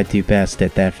 That's what I do best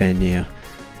at that venue.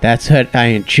 That's what I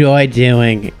enjoy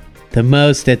doing the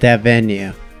most at that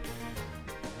venue.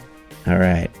 All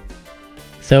right.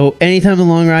 So anytime the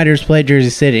Long Riders play Jersey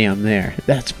City, I'm there.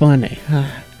 That's funny.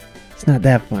 It's not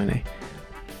that funny.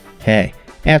 Hey,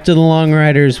 after the Long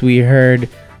Riders, we heard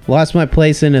Lost My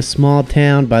Place in a Small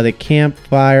Town by the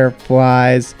Campfire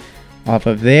Flies off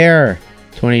of their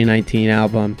 2019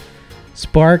 album,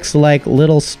 Sparks Like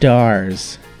Little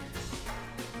Stars.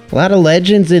 A lot of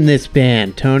legends in this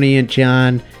band. Tony and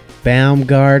John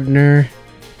Baumgartner,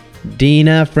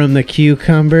 Dina from the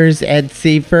Cucumbers, Ed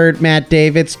Seifert, Matt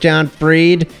Davids, John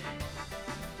Freed.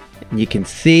 And you can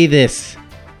see this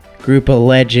group of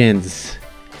legends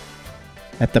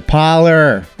at the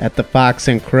Parlor at the Fox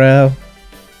and Crow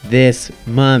this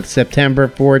month, September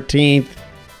 14th.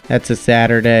 That's a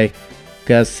Saturday.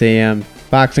 Go see them.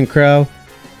 Fox and Crow,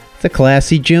 it's a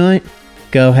classy joint.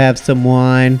 Go have some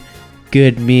wine,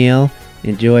 good meal,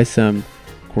 enjoy some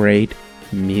great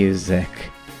music.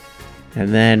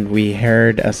 And then we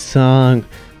heard a song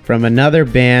from another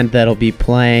band that'll be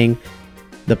playing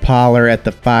the Parlor at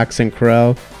the Fox and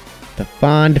Crow, the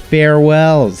Fond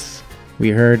Farewells. We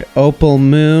heard Opal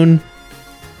Moon,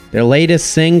 their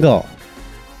latest single,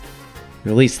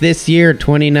 released this year,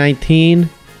 2019,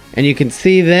 and you can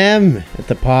see them at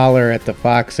the Parlor at the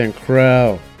Fox and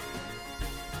Crow.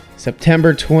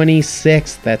 September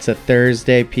 26th, that's a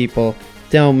Thursday, people.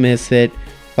 Don't miss it.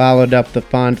 Followed up the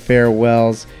Fond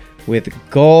Farewells with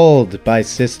Gold by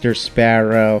Sister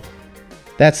Sparrow.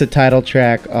 That's the title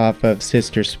track off of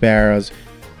Sister Sparrow's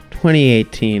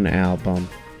 2018 album.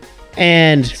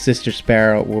 And Sister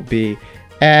Sparrow will be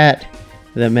at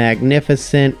the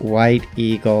magnificent White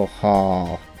Eagle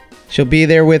Hall. She'll be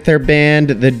there with her band,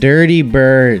 the Dirty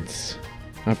Birds,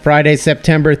 on Friday,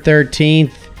 September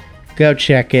 13th. Go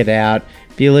check it out.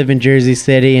 If you live in Jersey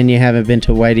City and you haven't been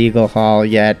to White Eagle Hall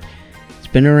yet, it's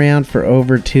been around for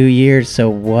over 2 years, so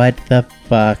what the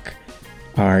fuck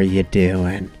are you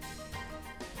doing?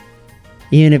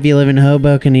 Even if you live in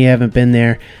Hoboken and you haven't been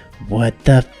there, what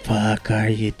the fuck are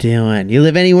you doing? You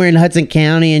live anywhere in Hudson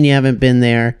County and you haven't been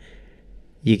there,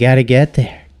 you gotta get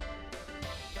there.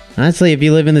 Honestly, if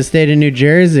you live in the state of New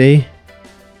Jersey,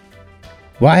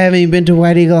 why haven't you been to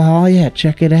White Eagle Hall yet?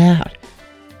 Check it out.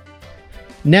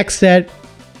 Next set,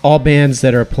 all bands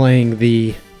that are playing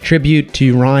the tribute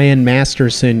to Ryan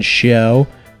Masterson show,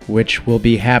 which will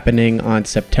be happening on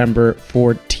September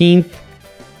 14th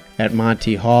at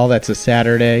Monty Hall. That's a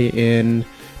Saturday in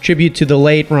tribute to the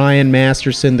late Ryan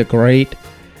Masterson, the great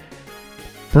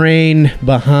brain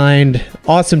behind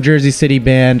awesome Jersey City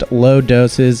band Low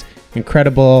Doses,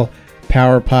 incredible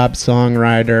power pop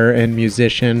songwriter and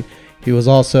musician. He was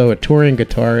also a touring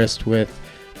guitarist with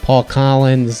Paul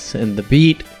Collins and The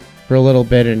Beat for a little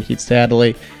bit, and he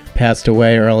sadly passed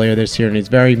away earlier this year, and he's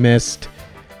very missed.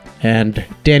 And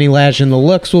Danny Lash and the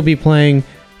Looks will be playing,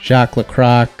 Jacques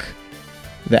Lacroix,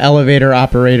 the Elevator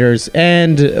Operators,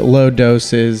 and Low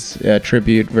Doses, a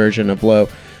tribute version of Low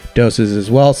Doses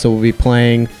as well. So we'll be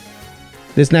playing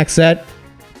this next set,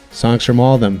 songs from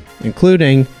all of them,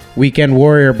 including Weekend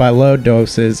Warrior by Low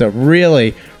Doses, a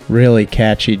really, really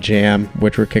catchy jam,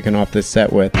 which we're kicking off this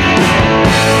set with.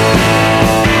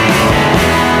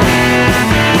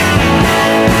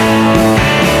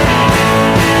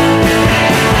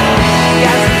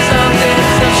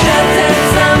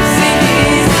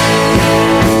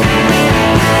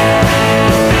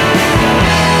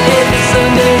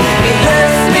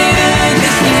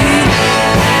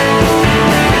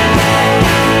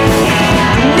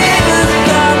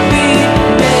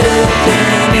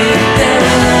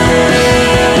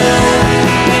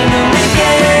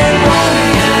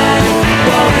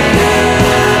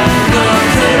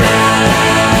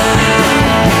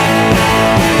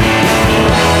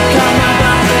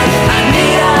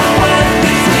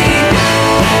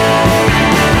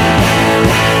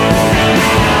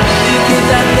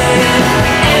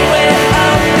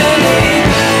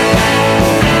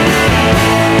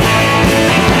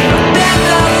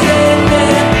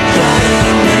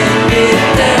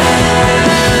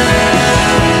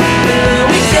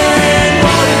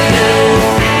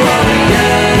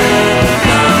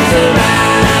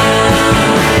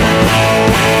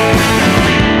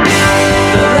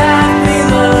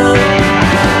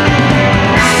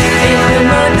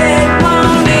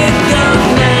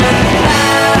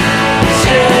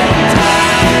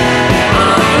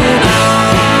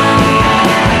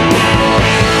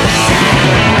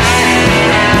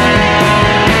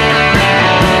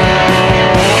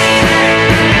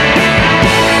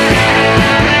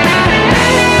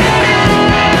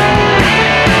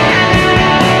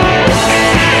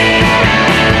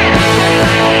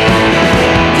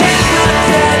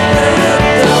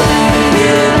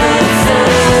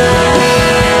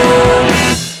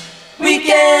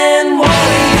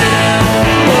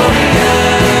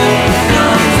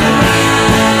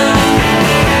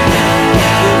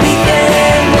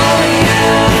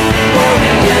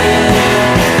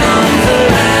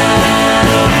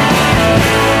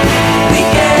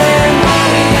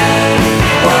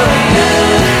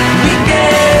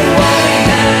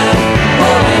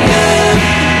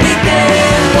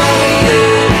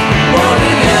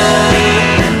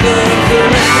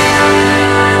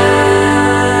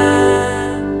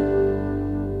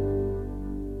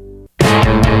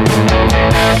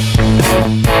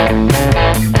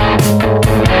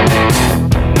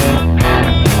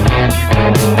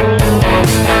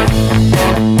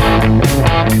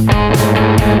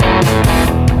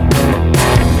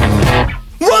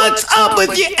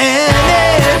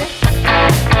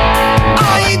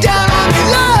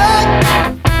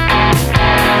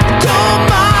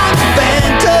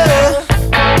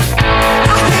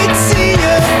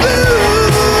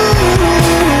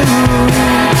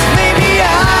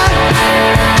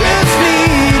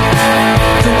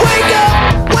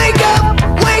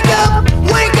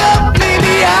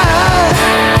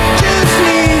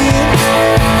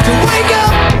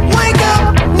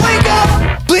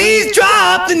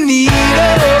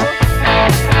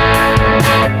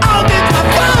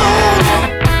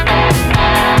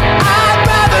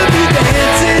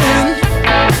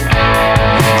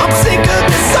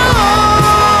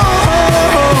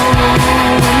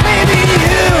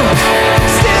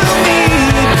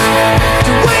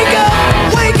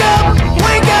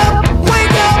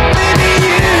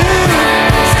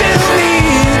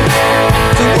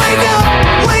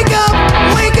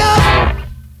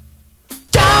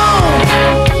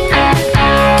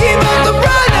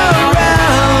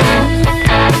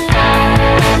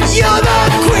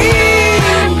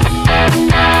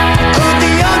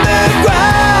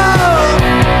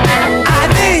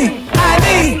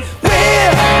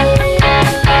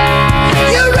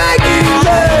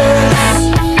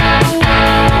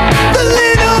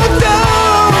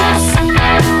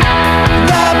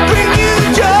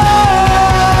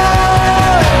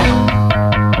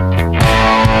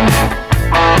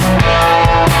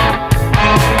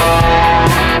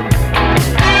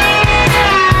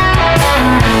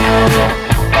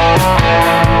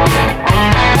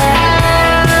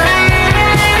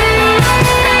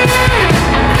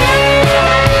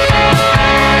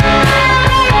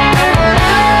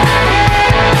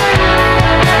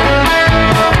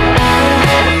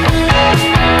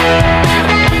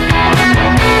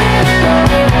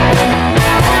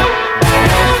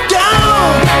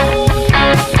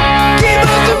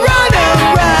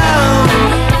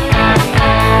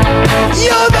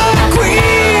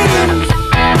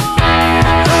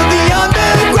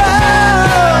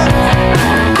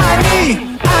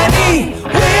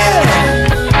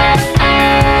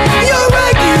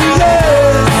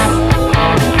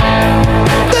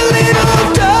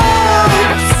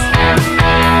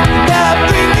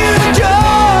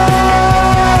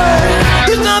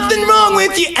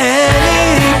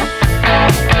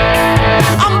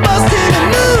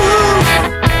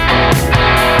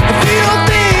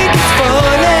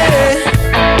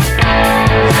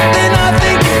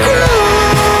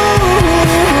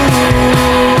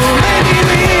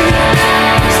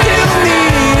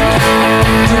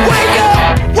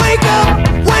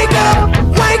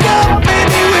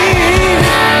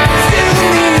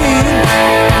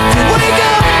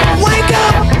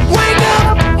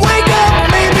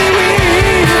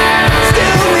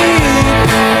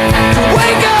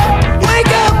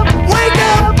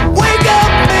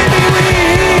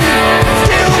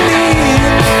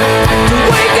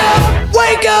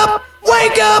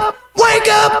 Wake up! Wake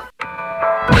up!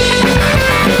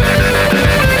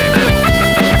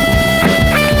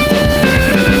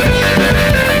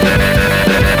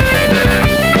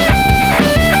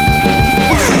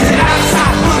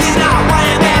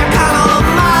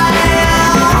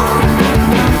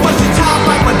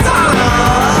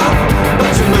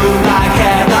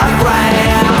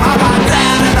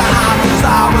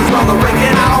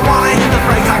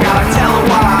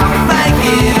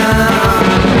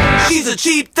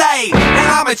 Cheap date, and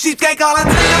I'm a cheapskate gonna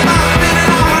take a mouse spin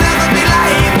and I will never be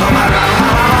late for my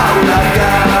road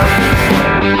girl.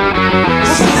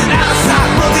 She's an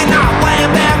outside boogie, not weighing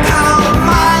back kind of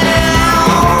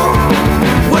mile.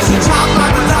 Well, she chopped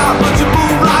like a dog, but you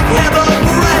move like Heather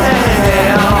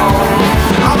Grail.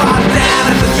 I'm right down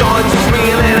at the joint, just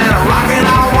reeling and rocking.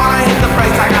 I wanna hit the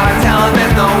brakes, I gotta tell her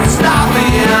there's no stopping.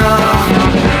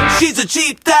 She's a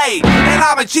cheap date, and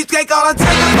I'm a cheapskate gonna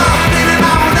take a mouse spin and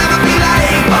I will never be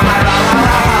late for my road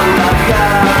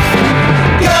girl.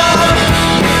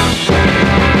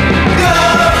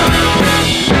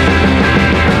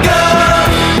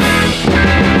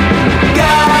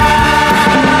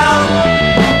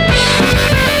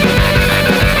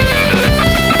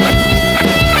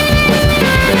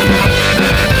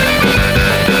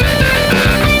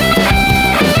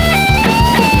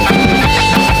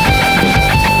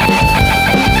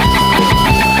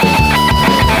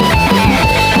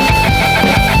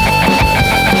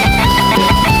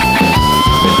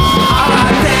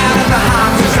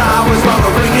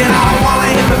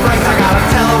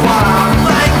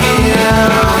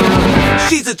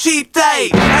 She's a cheap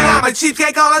date, and I'm a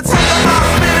cheapskate gonna take a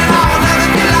mouse spin and I will never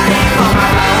be late for my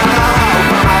road girl.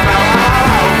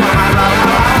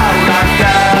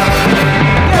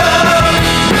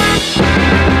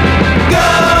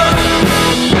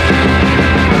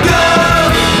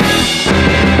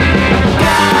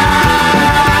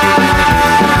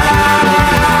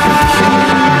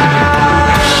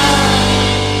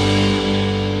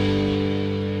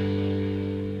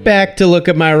 Back to look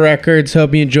at my records.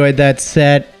 Hope you enjoyed that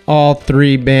set. All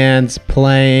three bands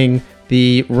playing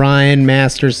the Ryan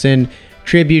Masterson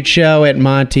tribute show at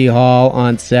Monty Hall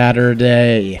on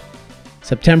Saturday,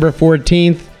 September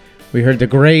 14th. We heard the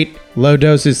great Low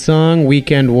Doses song,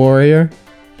 Weekend Warrior.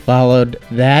 Followed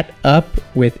that up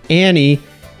with Annie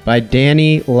by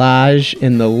Danny Lage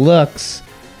and the Looks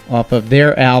off of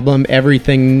their album,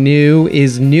 Everything New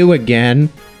is New Again.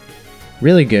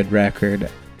 Really good record.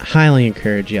 Highly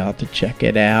encourage y'all to check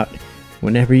it out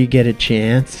whenever you get a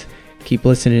chance. Keep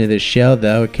listening to this show,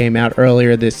 though. It came out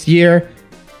earlier this year.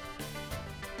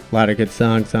 A lot of good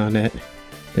songs on it.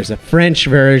 There's a French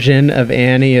version of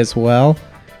Annie as well,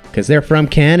 because they're from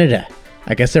Canada.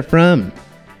 I guess they're from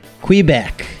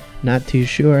Quebec. Not too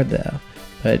sure, though.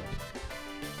 But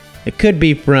it could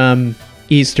be from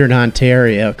Eastern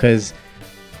Ontario, because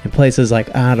in places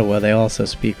like Ottawa, they also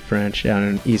speak French down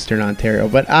in Eastern Ontario.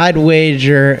 But I'd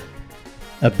wager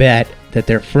a bet that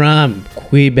they're from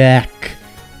Quebec,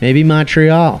 maybe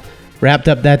Montreal. Wrapped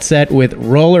up that set with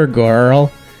Roller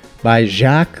Girl by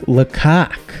Jacques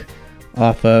Lecoq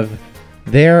off of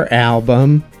their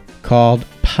album called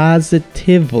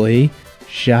Positively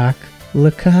Jacques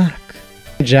Lecoq.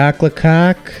 Jacques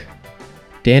Lecoq,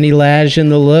 Danny Lage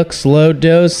and the Looks, Low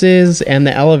Doses, and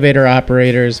the Elevator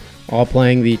Operators all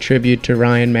playing the tribute to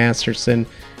Ryan Masterson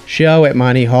show at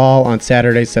Monty Hall on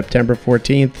Saturday, September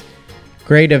 14th.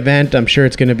 Great event. I'm sure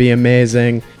it's going to be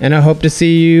amazing. And I hope to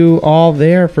see you all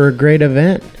there for a great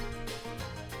event.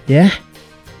 Yeah,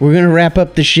 we're going to wrap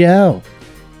up the show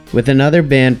with another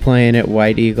band playing at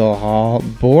White Eagle Hall,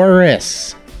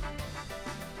 Boris.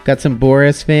 Got some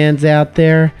Boris fans out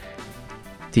there?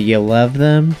 Do you love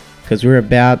them? Because we're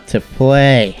about to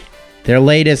play their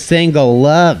latest single,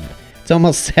 Love. It's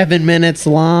almost 7 minutes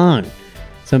long.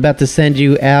 So I'm about to send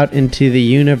you out into the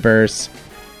universe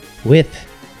with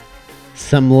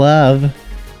some love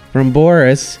from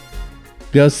Boris.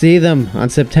 Go see them on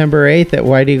September 8th at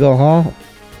White Eagle Hall.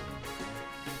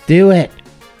 Do it.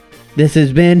 This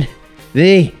has been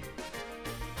the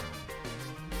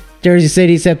Jersey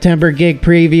City September gig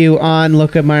preview on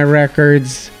Look at My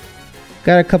Records.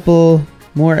 Got a couple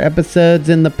more episodes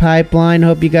in the pipeline.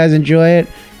 Hope you guys enjoy it.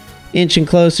 Inching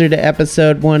closer to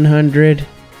episode 100.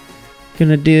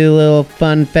 Gonna do little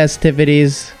fun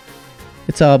festivities.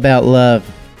 It's all about love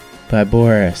by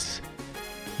Boris.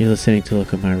 You're listening to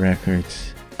Look at My Records.